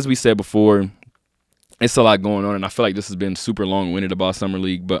 as we said before, it's a lot going on, and I feel like this has been super long-winded about Summer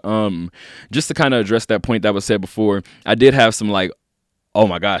League. But just to kind of address that point that was said before, I did have some like, oh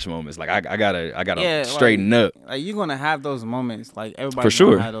my gosh moments. Like I gotta straighten up. Like you're gonna have those moments. Like everybody For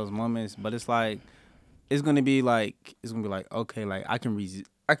sure gonna have those moments, but it's gonna be like okay, like I can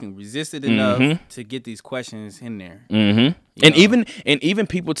resist it enough to get these questions in there. And even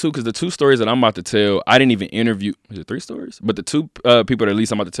people too, because the two stories that I'm about to tell, I didn't even interview. Is it 3 stories? But the two people that at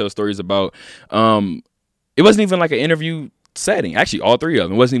least I'm about to tell stories about, it wasn't even like an interview setting. Actually, all 3 of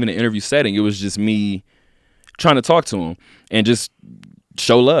them. It wasn't even an interview setting. It was just me trying to talk to them and just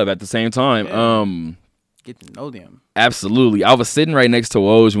show love at the same time. Yeah. Get to know them. Absolutely. I was sitting right next to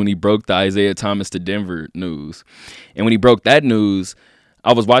Woj when he broke the Isaiah Thomas to Denver news. And when he broke that news,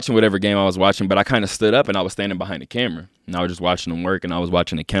 I was watching whatever game I was watching, but I kind of stood up and I was standing behind the camera. And I was just watching him work, and I was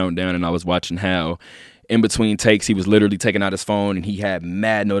watching the countdown, and I was watching how in between takes he was literally taking out his phone and he had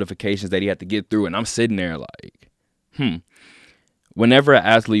mad notifications that he had to get through. And I'm sitting there like, Whenever an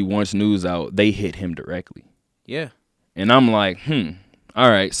athlete wants news out, they hit him directly. Yeah. And I'm like, all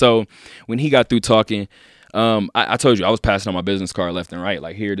right. So when he got through talking, I told you I was passing on my business card left and right.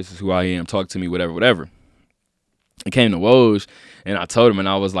 Like, here, this is who I am. Talk to me, whatever. It came to Woj, and I told him, and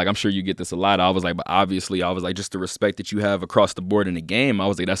I was like, I'm sure you get this a lot. I was like, but obviously, I was like, just the respect that you have across the board in the game, I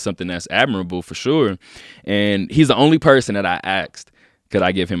was like, that's something that's admirable for sure. And he's the only person that I asked, could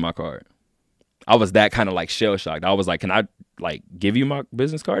I give him my card? I was that kind of like shell shocked. I was like, can I like give you my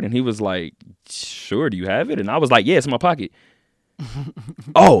business card? And he was like, sure, do you have it? And I was like, yeah, it's in my pocket.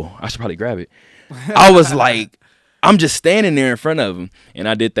 Oh, I should probably grab it. I was like, I'm just standing there in front of him. And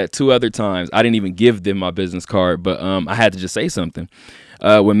I did that 2 other times. I didn't even give them my business card, but I had to just say something.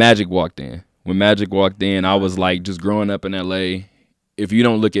 When Magic walked in, I was like, just growing up in LA, if you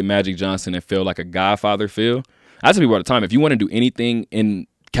don't look at Magic Johnson and feel like a Godfather feel, I tell people all the time, if you want to do anything in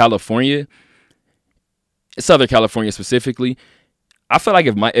California, Southern California specifically, I feel like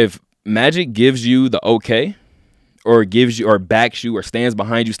if Magic gives you the okay, or gives you or backs you or stands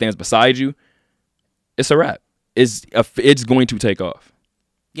behind you, stands beside you, it's a wrap. It's going to take off.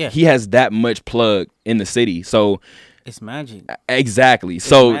 Yeah. He has that much plug in the city. So it's Magic. Exactly. It's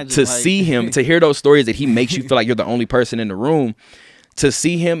so Magic, to see him, to hear those stories that he makes you feel like you're the only person in the room, to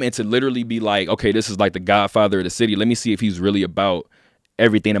see him and to literally be like, okay, this is like the Godfather of the city. Let me see if he's really about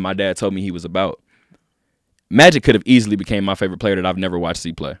everything that my dad told me he was about. Magic could have easily became my favorite player that I've never watched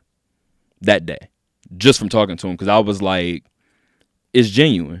see play that day, just from talking to him, because I was like, it's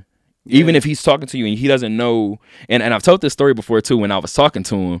genuine. Yeah. Even if he's talking to you and he doesn't know, and I've told this story before too, when I was talking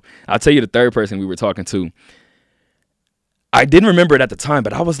to him, I'll tell you the third person we were talking to. I didn't remember it at the time,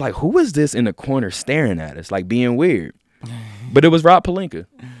 but I was like, who is this in the corner staring at us, like being weird? But it was Rob Pelinka.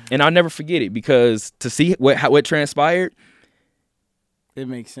 And I'll never forget it, because to see what transpired, it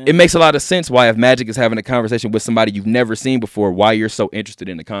makes sense. It makes a lot of sense why, if Magic is having a conversation with somebody you've never seen before, why you're so interested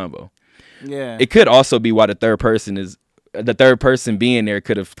in the convo. Yeah. It could also be why the third person being there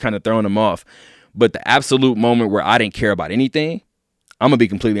could have kind of thrown him off. But the absolute moment where I didn't care about anything, I'm going to be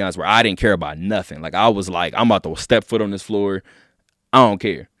completely honest, where I didn't care about nothing. Like, I was like, I'm about to step foot on this floor. I don't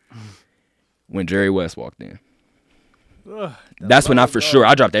care. When Jerry West walked in. That's when I for sure,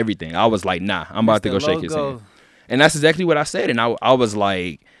 I dropped everything. I was like, nah, I'm about to go shake his hand. And that's exactly what I said. And I was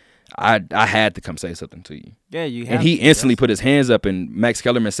like, I had to come say something to you. Yeah, you have. And he instantly put his hands up, and Max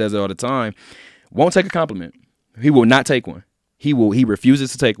Kellerman says it all the time. Won't take a compliment. He will not take one. He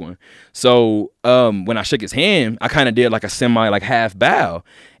refuses to take one. So when I shook his hand, I kind of did like a semi like half bow,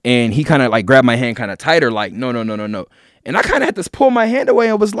 and he kind of like grabbed my hand kind of tighter, like no. And I kind of had to pull my hand away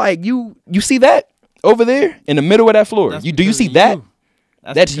and was like, you see that over there in the middle of that floor? Do you see that?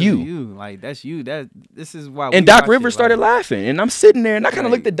 That's you. Like, that's you. This is why. And Doc Rivers started laughing, and I'm sitting there, and I kind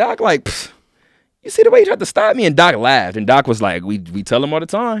of looked at Doc like, you see the way he tried to stop me? And Doc laughed, and Doc was like, we tell him all the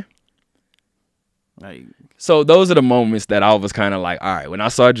time. Like, so those are the moments that I was kind of like, all right, when I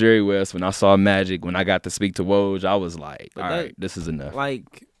saw Jerry West, when I saw Magic, when I got to speak to Woj, I was like, all right, this is enough.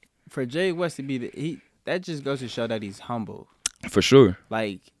 Like, for Jerry West to be that just goes to show that he's humble. For sure.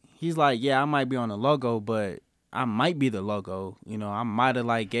 Like, he's like, yeah, I might be on the logo, but I might be the logo. You know, I might have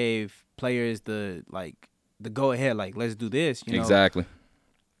like gave players the go ahead, like let's do this. You know, Exactly.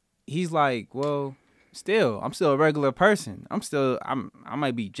 He's like, well, I'm still a regular person. I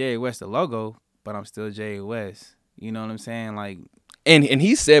might be Jerry West the logo, but I'm still Jerry West. You know what I'm saying? Like, and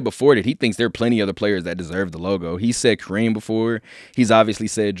he said before that he thinks there are plenty other players that deserve the logo. He said Kareem before. He's obviously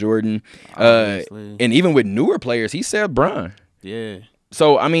said Jordan. And even with newer players, he said Bron. Yeah.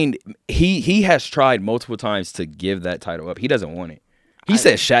 So I mean, he has tried multiple times to give that title up. He doesn't want it. He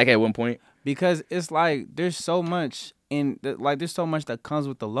said Shaq at one point. Because it's like there's so much there's so much that comes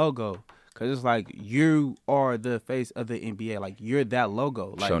with the logo. Cause it's like you are the face of the NBA. Like you're that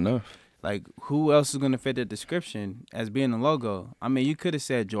logo. Like, sure enough. Like who else is gonna fit the description as being the logo? I mean, you could have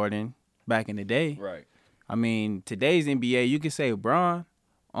said Jordan back in the day. Right. I mean, today's NBA, you could say Bron,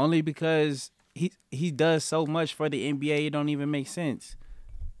 only because he does so much for the NBA. It don't even make sense.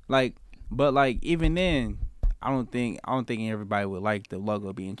 Like, but like even then, I don't think everybody would like the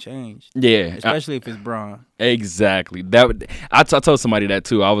logo being changed. Yeah, especially if it's Bron. Exactly. I told somebody that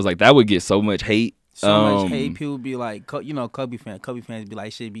too. I was like, that would get so much hate. So much hate. People be like, you know, Kobe fans be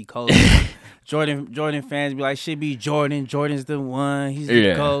like, should be Kobe. Jordan fans be like, should be Jordan. Jordan's the one. He's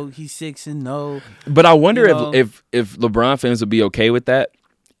the GOAT. He's 6-0. But I wonder if LeBron fans would be okay with that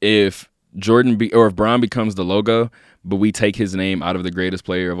if if Bron becomes the logo, but we take his name out of the greatest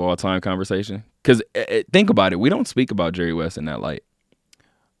player of all time conversation. Because think about it, we don't speak about Jerry West in that light.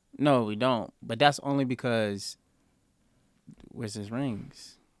 No, we don't. But that's only because where's his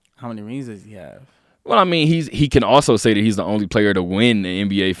rings? How many rings does he have? Well, I mean, he can also say that he's the only player to win the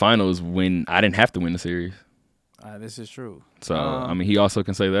NBA Finals when I didn't have to win the series. This is true. So, I mean, he also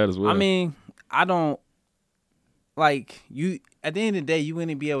can say that as well. I mean, I don't like you. At the end of the day, you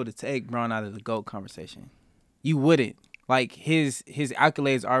wouldn't be able to take Bron out of the GOAT conversation. You wouldn't. Like his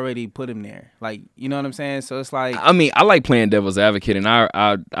accolades already put him there. Like, you know what I'm saying? So it's like, I mean, I like playing devil's advocate, and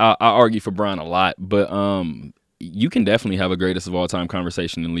I argue for Bron a lot, but you can definitely have a greatest of all time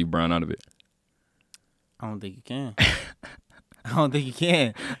conversation and leave Bron out of it. I don't think you can. I don't think you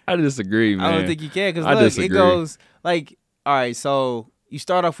can. I disagree, man. I don't think you can because look, it goes like, all right, so you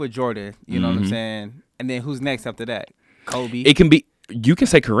start off with Jordan, you know what I'm saying, and then who's next after that? Kobe. It can be. You can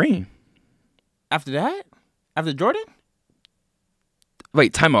say Kareem. After that, after Jordan.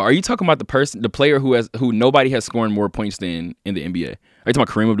 Wait, time out. Are you talking about the player who nobody has scored more points than in the NBA? Are you talking about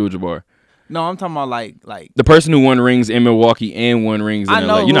Kareem Abdul-Jabbar? No, I'm talking about like the person who won rings in Milwaukee and won rings in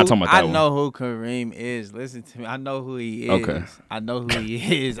LA. You're not talking about that one. I know who Kareem is. Listen to me. I know who he is. Okay. I know who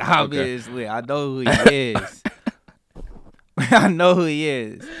he is. Obviously, I know who he is. I know who he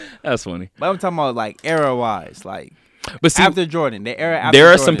is. That's funny. But I'm talking about like era wise, like. But see, after Jordan, the era after there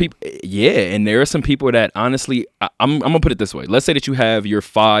are Jordan. some people, and there are some people that honestly, I'm gonna put it this way. Let's say that you have your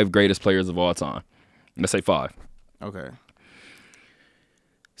 5 greatest players of all time. Let's say 5. Okay.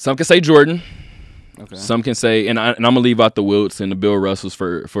 Some can say Jordan. Okay. Some can say, and I'm gonna leave out the Wilts and the Bill Russells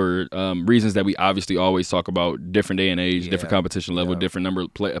for reasons that we obviously always talk about. Different day and age, different competition level, different number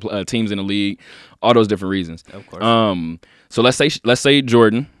of teams in the league, all those different reasons. Of course. So let's say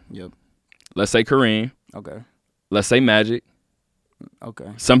Jordan. Yep. Let's say Kareem. Okay. Let's say Magic.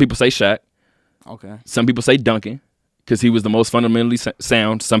 Okay. Some people say Shaq. Okay. Some people say Duncan because he was the most fundamentally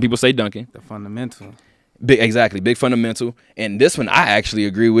sound. Some people say Duncan. The fundamental. Big fundamental. And this one I actually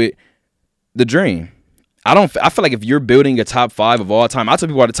agree with. The Dream. I feel like if you're building a top 5 of all time, I tell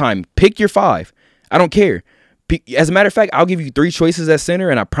people all the time, pick your 5. I don't care. As a matter of fact, I'll give you 3 choices at center,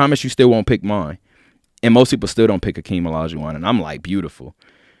 and I promise you still won't pick mine. And most people still don't pick Hakeem Olajuwon, and I'm like, beautiful.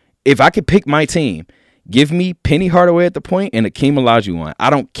 If I could pick my team, give me Penny Hardaway at the point and Hakeem Olajuwon. I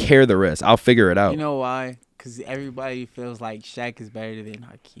don't care the rest. I'll figure it out. You know why? Because everybody feels like Shaq is better than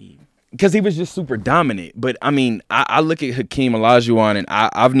Hakeem. Because he was just super dominant. But, I mean, I look at Hakeem Olajuwon, and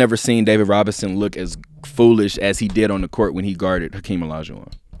I've never seen David Robinson look as foolish as he did on the court when he guarded Hakeem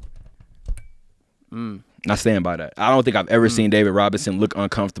Olajuwon. I stand by that. I don't think I've ever seen David Robinson look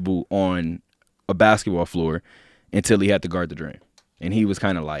uncomfortable on a basketball floor until he had to guard the Dream. And he was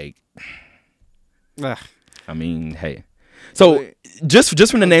kind of like, I mean, hey. So, just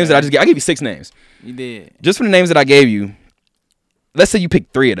from the names that I just gave, I gave you 6 names. You did. Just from the names that I gave you, let's say you pick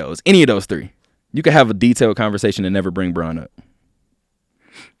 3 of those, any of those 3. You could have a detailed conversation and never bring Bron up.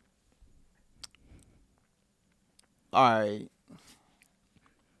 All right.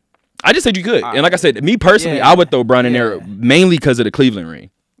 I just said you could. And like I said, me personally, I would throw Bron in there mainly because of the Cleveland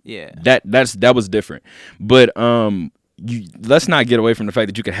ring. Yeah. That was different. But let's not get away from the fact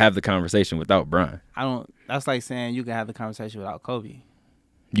that you could have the conversation without Bron. That's like saying you can have the conversation without Kobe.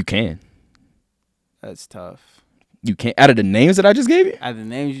 You can. That's tough. You can't out of the names that I just gave you. Out of the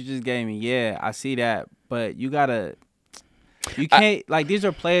names you just gave me, yeah, I see that. But you can't like these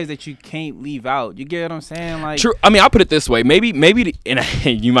are players that you can't leave out. You get what I'm saying? Like true. I mean, I'll put it this way. Maybe and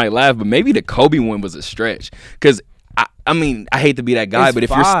you might laugh, but maybe the Kobe one was a stretch. Because I mean, I hate to be that guy, it's but if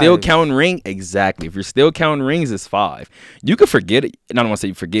 5. you're still counting rings, exactly. If you're still counting rings, it's 5. You could forget it. I don't want to say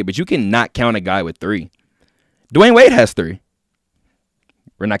you forget, but you cannot count a guy with 3. Dwayne Wade has 3.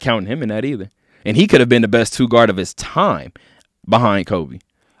 We're not counting him in that either. And he could have been the best 2 guard of his time behind Kobe.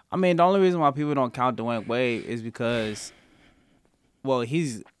 I mean, the only reason why people don't count Dwayne Wade is because, well,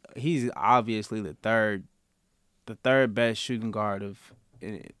 he's obviously the third best shooting guard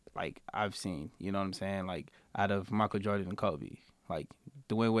like I've seen. You know what I'm saying? Like out of Michael Jordan and Kobe, like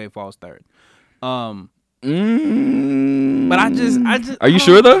Dwayne Wade falls third. But I just. Are you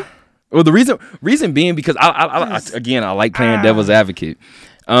sure though? Well, the reason being because I like playing devil's advocate.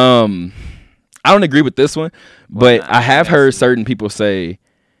 I don't agree with this one, but I have heard certain people say,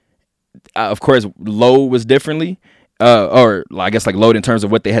 of course, load was differently, or I guess like load in terms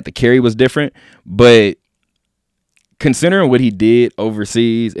of what they had to carry was different. But considering what he did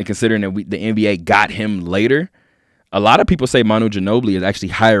overseas and considering that the NBA got him later, a lot of people say Manu Ginobili is actually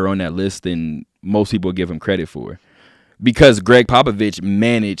higher on that list than most people give him credit for. Because Greg Popovich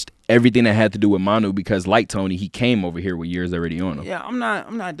managed everything that had to do with Manu because, like Tony, he came over here with years already on him. Yeah, I'm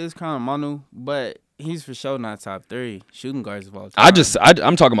not discounting Manu, but he's for sure not top 3 shooting guards of all time.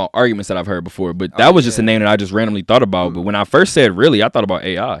 I'm talking about arguments that I've heard before, but that was just a name that I just randomly thought about. But when I first said really, I thought about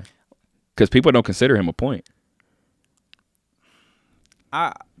AI because people don't consider him a point.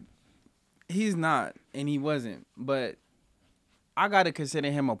 He's not, and he wasn't, but I gotta consider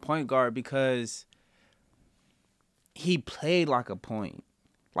him a point guard because he played like a point.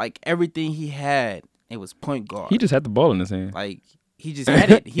 Like everything he had, it was point guard. He just had the ball in his hand. Like he just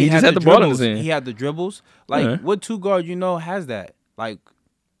had it. He just had the ball in his hand. He had the dribbles. Like what 2 guard has that? Like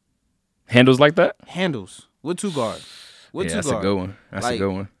handles like that? Handles. What 2 guard? What 2 that's guard? a good one. That's a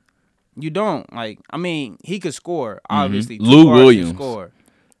good one. You don't like. I mean, he could score. Obviously, Lou Williams, score.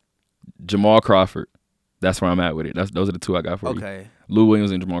 Jamal Crawford. That's where I'm at with it. Those are the 2 I got for you. Okay. Lou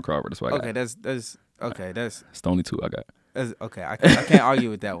Williams and Jamal Crawford. That's what I got. Okay, that's okay. That's the only 2 I got. Okay. I can't argue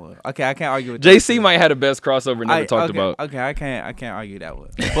with that one. Okay, I can't argue with JC might have the best crossover never talked about. Okay, I can't argue that one.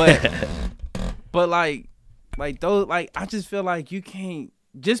 But like those I just feel like you can't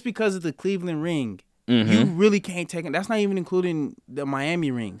just because of the Cleveland ring. You really can't take him. That's not even including the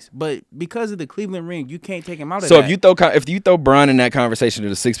Miami rings. But because of the Cleveland ring, you can't take him out of that. So if you throw Bron in that conversation to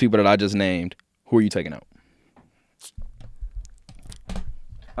the 6 people that I just named, who are you taking out?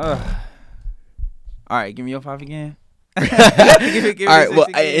 All right, give me your 5 again. All right, well,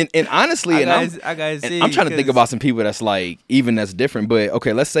 and honestly, I'm trying to think about some people that's like even that's different. But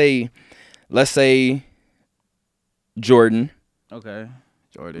okay, let's say Jordan. Okay,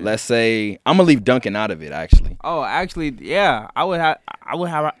 Jordan. Let's say I'm gonna leave Duncan out of it. Actually. Oh, actually, yeah, I would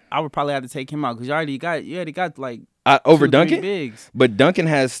probably have to take him out because you already got like over 2, Duncan. Bigs. But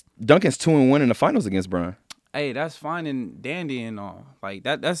Duncan's 2-1 in the finals against Bron. Hey, that's fine and dandy and all. Like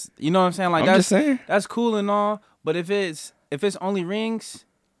that's you know what I'm saying. Like I'm just saying. That's cool and all. But if it's only rings,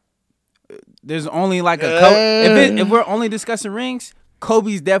 there's only like a if we're only discussing rings,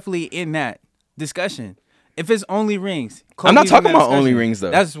 Kobe's definitely in that discussion. If it's only rings, Kobe's I'm not talking about discussion. only rings though.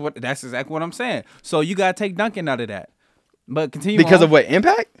 That's exactly what I'm saying. So you gotta take Duncan out of that. But continue because on. of what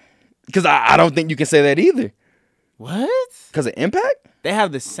impact? Because I don't think you can say that either. What? Because of impact? They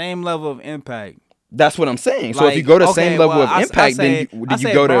have the same level of impact. That's what I'm saying. So if you go to the same level of impact, then did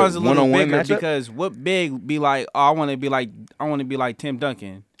you go to one-on-one matchup? Because what big be like? Oh, I want to be like Tim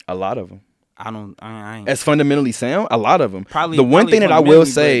Duncan. A lot of them. I ain't. As fundamentally sound, a lot of them. Probably the one thing that I will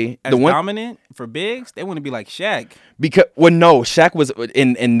say, dominant for bigs, they want to be like Shaq. Because no, Shaq was,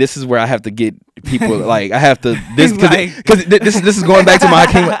 and this is where I have to get people like I have to this because this is going back to my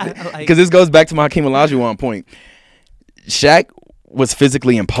Hakeem because this goes back to my Hakeem Olajuwon point. Shaq was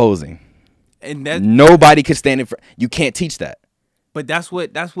physically imposing. And that nobody could stand in front. You can't teach that. But that's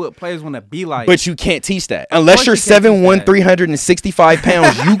what players want to be like. But you can't teach that unless you're 7'1", 365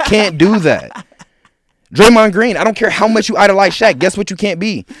 pounds. You can't do that. Draymond Green. I don't care how much you idolize Shaq. Guess what? You can't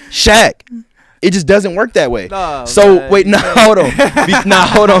be Shaq. It just doesn't work that way. No, so man. wait, hold on,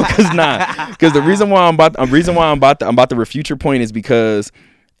 because the reason why I'm about to refute your point is because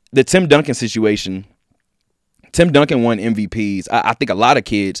the Tim Duncan situation. Tim Duncan won MVPs. I think a lot of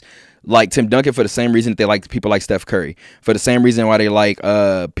kids like Tim Duncan for the same reason that they like people like Steph Curry, for the same reason why they like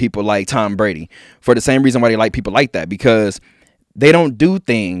people like Tom Brady, for the same reason why they like people like that, because they don't do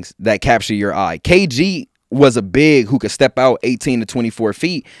things that capture your eye. KG was a big who could step out 18 to 24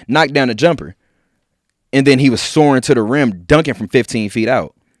 feet, knock down a jumper. and then he was soaring to the rim, dunking from 15 feet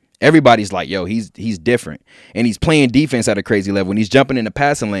out. Everybody's like, yo, he's different. And he's playing defense at a crazy level. And he's jumping in the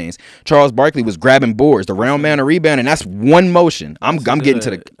passing lanes. Charles Barkley was grabbing boards, the round man, a rebound, and that's one motion. I'm getting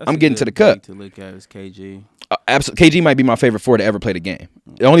to the cup. To look at is KG. Absolutely. KG might be my favorite four to ever play the game.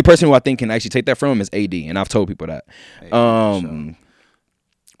 The only person who I think can actually take that from him is AD, and I've told people that.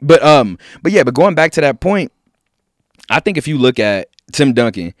 But going back to that point, I think if you look at Tim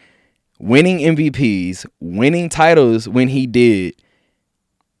Duncan winning MVPs, winning titles when he did,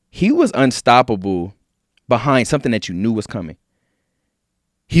 he was unstoppable behind something that you knew was coming.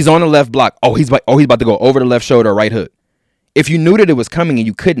 He's on the left block. He's about to go over the left shoulder or right hook. If you knew that it was coming and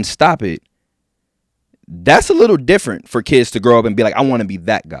you couldn't stop it, that's a little different for kids to grow up and be like, I want to be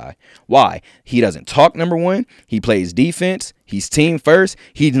that guy. Why? He doesn't talk, number one. He plays defense. He's team first.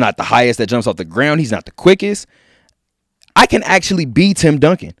 He's not the highest that jumps off the ground. He's not the quickest. I can actually be Tim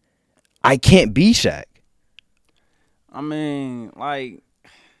Duncan. I can't be Shaq. I mean, like,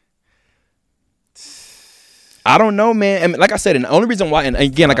 I don't know, man. I mean, like I said, and the only reason why, and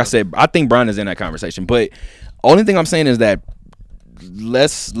again, like I said, I think Brian is in that conversation. But only thing I'm saying is that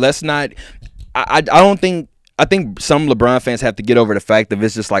let's not. I don't think. I think some LeBron fans have to get over the fact that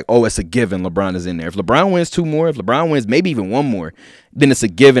it's just like, oh, it's a given LeBron is in there. If LeBron wins 2 more, if LeBron wins maybe even 1 more, then it's a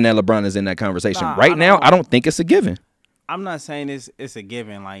given that LeBron is in that conversation. Right now, I don't think it's a given. I'm not saying it's a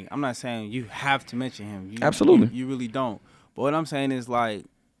given. Like, I'm not saying you have to mention him. Absolutely. You really don't. But what I'm saying is, like,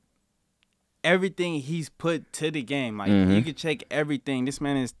 everything he's put to the game, like, you can check everything. This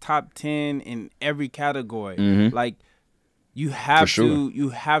man is top 10 in every category. Like, you have to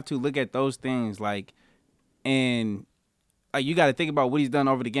look at those things, like, and like you got to think about what he's done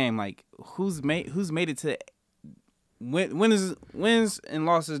over the game. Like, who's made it to wins and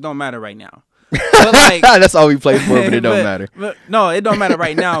losses don't matter right now. But like, that's all we played for, but it don't matter. But no, it don't matter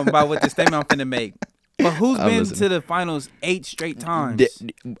right now about what the statement I'm finna make. But who's been to the finals 8 straight times?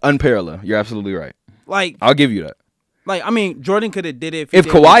 Unparalleled. You're absolutely right. Like, I'll give you that. Like, I mean, Jordan could have did it if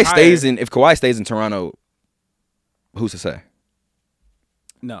Kawhi stays in Toronto. Who's to say?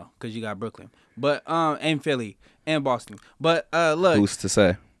 No, because you got Brooklyn, but and Philly and Boston. But look, who's to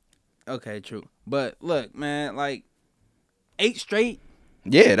say? Okay, true. But look, man, like 8 straight.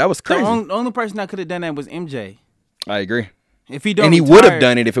 Yeah, that was crazy. The only person that could have done that was MJ. I agree. If he don't, and he would have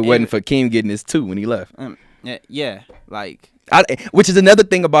done it if it wasn't for Hakeem getting his 2 when he left. Yeah, like. Which is another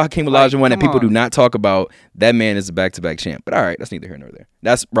thing about Hakeem Olajuwon that people do not talk about. That man is a back-to-back champ. But all right, that's neither here nor there.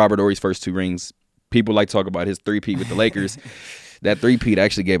 That's Robert Horry's first 2 rings. People like to talk about his 3-peat with the Lakers. That 3-peat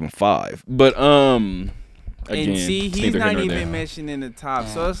actually gave him 5. But again, and see, he's not even mentioned in the top.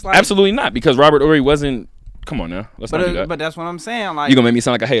 So it's like absolutely not, because Robert Horry wasn't. Come on now, let's not do that. But that's what I'm saying. Like, you gonna make me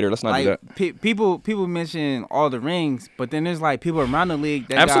sound like a hater? Let's not do that. People mention all the rings, but then there's like people around the league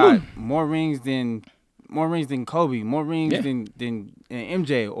that got more rings than Kobe, more rings than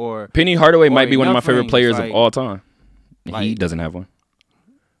MJ or Penny Hardaway might be one of my favorite players of all time. He doesn't have one.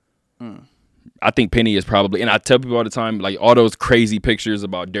 I think Penny is probably, and I tell people all the time, like all those crazy pictures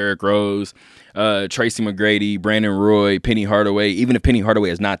about Derrick Rose, Tracy McGrady, Brandon Roy, Penny Hardaway. Even if Penny Hardaway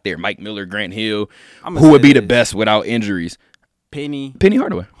is not there, Mike Miller, Grant Hill, who would be the best without injuries? Penny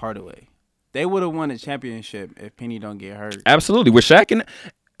Hardaway. They would have won a championship if Penny don't get hurt. Absolutely, with Shaq and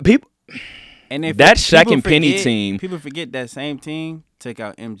people. And if that Shaq and Penny team, people forget that same team took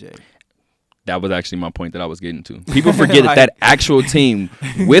out MJ. That was actually my point that I was getting to. People forget that actual team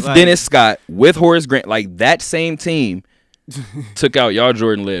with Dennis Scott, with Horace Grant, like that same team took out y'all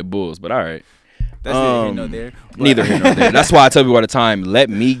Jordan-led Bulls. But all right. That's neither here nor there. Neither here nor there. That's why I tell people all the time, let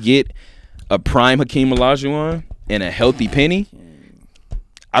me get a prime Hakeem Olajuwon and a healthy Penny.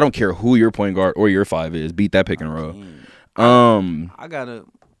 I don't care who your point guard or your 5 is. Beat that pick and roll. I gotta,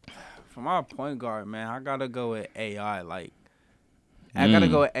 for my point guard, man, I gotta go with AI. Like, I gotta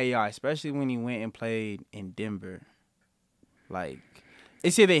go with AI, especially when he went and played in Denver. Like,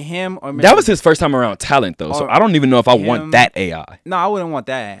 it's either him or that was his first time around talent, though. So I don't even know if I want that AI. No, I wouldn't want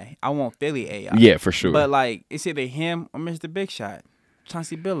that. I want Philly AI. Yeah, for sure. But like, it's either him or Mr. Big Shot,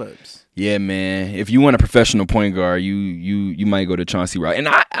 Chauncey Billups. Yeah, man. If you want a professional point guard, you might go to Chauncey route. And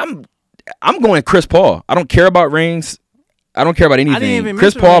I'm going Chris Paul. I don't care about rings. I don't care about anything.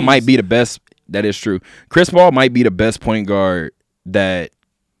 Chris Paul might be the best. That is true. Chris Paul might be the best point guard that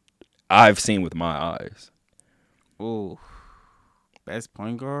I've seen with my eyes. Ooh, best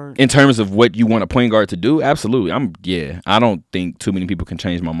point guard? In terms of what you want a point guard to do, absolutely. I don't think too many people can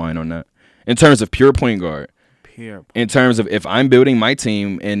change my mind on that. In terms of pure point guard. In terms of if I'm building my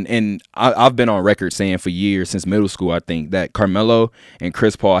team, and I've been on record saying for years, since middle school, I think, that Carmelo and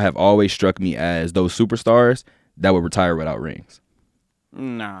Chris Paul have always struck me as those superstars that would retire without rings.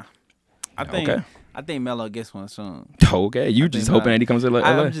 Nah. I I think Melo gets one soon. Okay, you just hoping that he comes to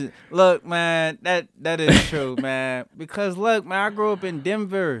LA. Look, man, that is true, man. Because look, man, I grew up in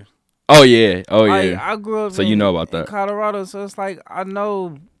Denver. Oh yeah. I grew up. So you know about that. In Colorado, so it's like I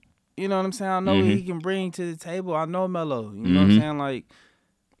know. You know what I'm saying? I know what he can bring to the table. I know Melo. You know what I'm saying? Like,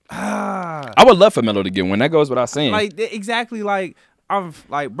 I would love for Melo to get one. That goes without saying. Like exactly. Like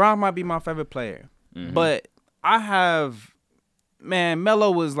Bron might be my favorite player, but I have. Man,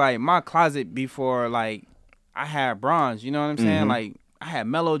 Melo was like my closet before like I had Bronze. You know what I'm saying? Like I had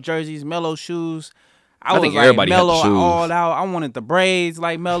Melo jerseys, Melo shoes. I was think like everybody had the Melo shoes. all out. I wanted the braids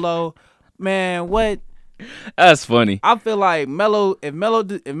like Melo. Man, what? That's funny. I feel like Melo. If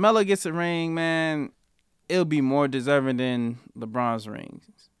Melo gets a ring, man, it'll be more deserving than LeBron's rings.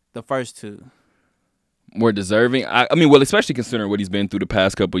 The first two. More deserving. I mean, well, especially considering what he's been through the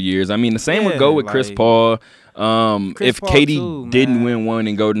past couple of years. I mean, the same would go with Chris Paul. If Paul KD too, didn't win one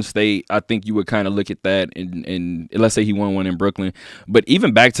in Golden State, I think you would kind of look at that and let's say he won one in Brooklyn. But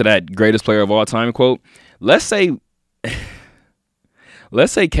even back to that greatest player of all time quote, let's say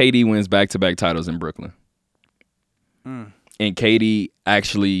KD wins back-to-back titles in Brooklyn. And KD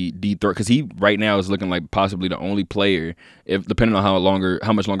actually dethroned, because he right now is looking like possibly the only player, if depending on how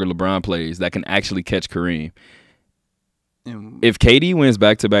much longer LeBron plays, that can actually catch Kareem. If KD wins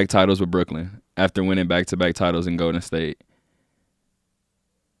back-to-back titles with Brooklyn after winning back-to-back titles in Golden State,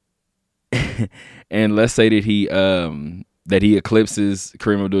 and let's say that he eclipses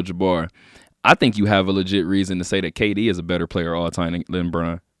Kareem Abdul-Jabbar, I think you have a legit reason to say that KD is a better player all time than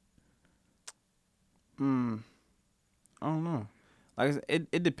Bron. I don't know. Like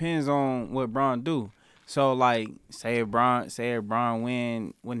it depends on what Bron do. So like say if Bron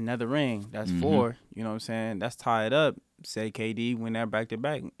win another ring, that's 4. You know what I'm saying? That's tied up. Say KD win that back to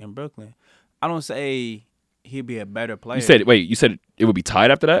back in Brooklyn. I don't say he'd be a better player. You said it would be tied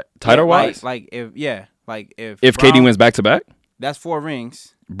after that? Title wise? Like if If Bron, KD wins back to back? that's 4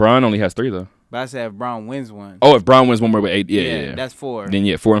 rings. Bron only has 3 though. But I said if Bron wins one. Oh, if Bron wins one more with 8, yeah. That's 4.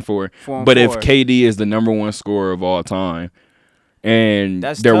 Then 4 and 4. 4 and but 4. if KD is the number 1 scorer of all time, and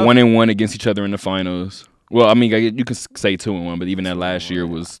That's they're tough. 1-1 against each other in the finals. Well, I mean, you can say 2-1, but even that last year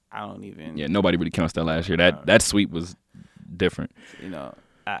was. I don't even. Yeah, nobody really counts that last year. That sweep was different. You know,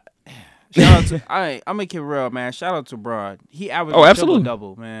 shout out to. I'm gonna keep it real, man. Shout out to Bron. He averaged absolutely.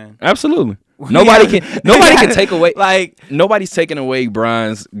 double, man. Absolutely. Nobody can take away. Like nobody's taking away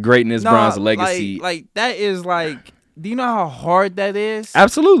Bron's greatness, Bron's legacy. Like that is like. Do you know how hard that is?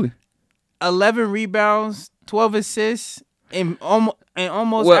 Absolutely. 11 rebounds, 12 assists, and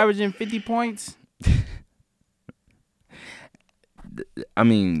almost averaging 50 points. I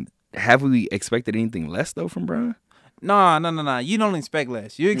mean, have we expected anything less though from Bron? No. You don't expect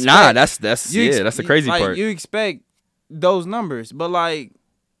less. You expect that's the crazy part. You expect those numbers, but like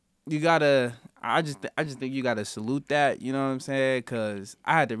you gotta. I just think you gotta salute that. You know what I'm saying? Because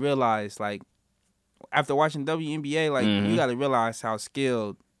I had to realize, like, after watching WNBA, like you gotta realize how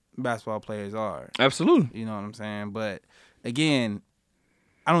skilled basketball players are. Absolutely. You know what I'm saying? But again,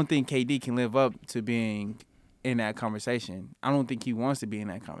 I don't think KD can live up to being in that conversation. I don't think he wants to be in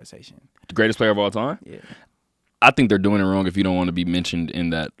that conversation. The greatest player of all time? Yeah. I think they're doing it wrong if you don't want to be mentioned in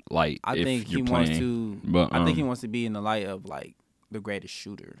that light. I think he wants to. But I think he wants to be in the light of like the greatest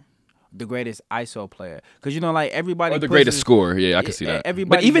shooter, the greatest ISO player. Because you know, like everybody. Or the greatest scorer. Yeah, I can see that.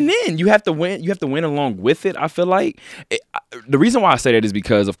 But even then, you have to win. You have to win along with it. I feel like the reason why I say that is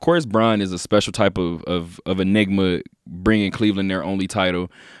because, of course, Bron is a special type of enigma, bringing Cleveland their only title,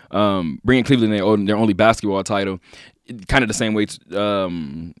 bringing Cleveland their only basketball title, kind of the same way.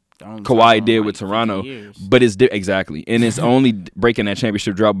 Kawhi did with Toronto, but it's exactly, and it's only breaking that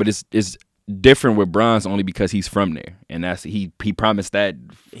championship drought. But it's different with Bron's only because he's from there, and that's he promised that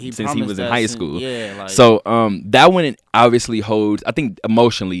since he was in high school. Yeah, like, so that one obviously holds. I think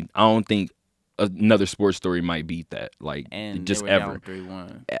emotionally, I don't think another sports story might beat that. Like and just they were ever.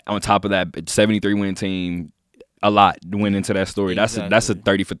 Down 3-1. On top of that, 73 win team. A lot went into that story. Exactly. That's a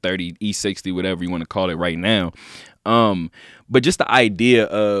 30 for 30, E60, whatever you want to call it right now. But just the idea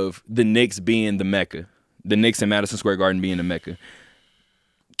of the Knicks being the Mecca, the Knicks in Madison Square Garden being the Mecca.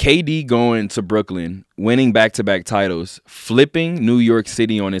 KD going to Brooklyn, winning back-to-back titles, flipping New York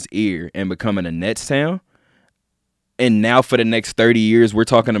City on its ear and becoming a Nets town. And now for the next 30 years, we're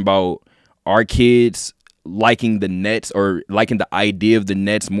talking about our kids liking the Nets or liking the idea of the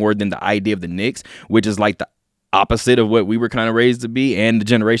Nets more than the idea of the Knicks, which is like the opposite of what we were kind of raised to be and the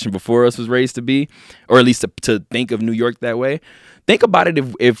generation before us was raised to be, or at least to think of New York that way. Think about it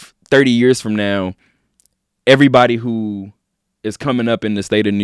if 30 years from now, everybody who is coming up in the state of New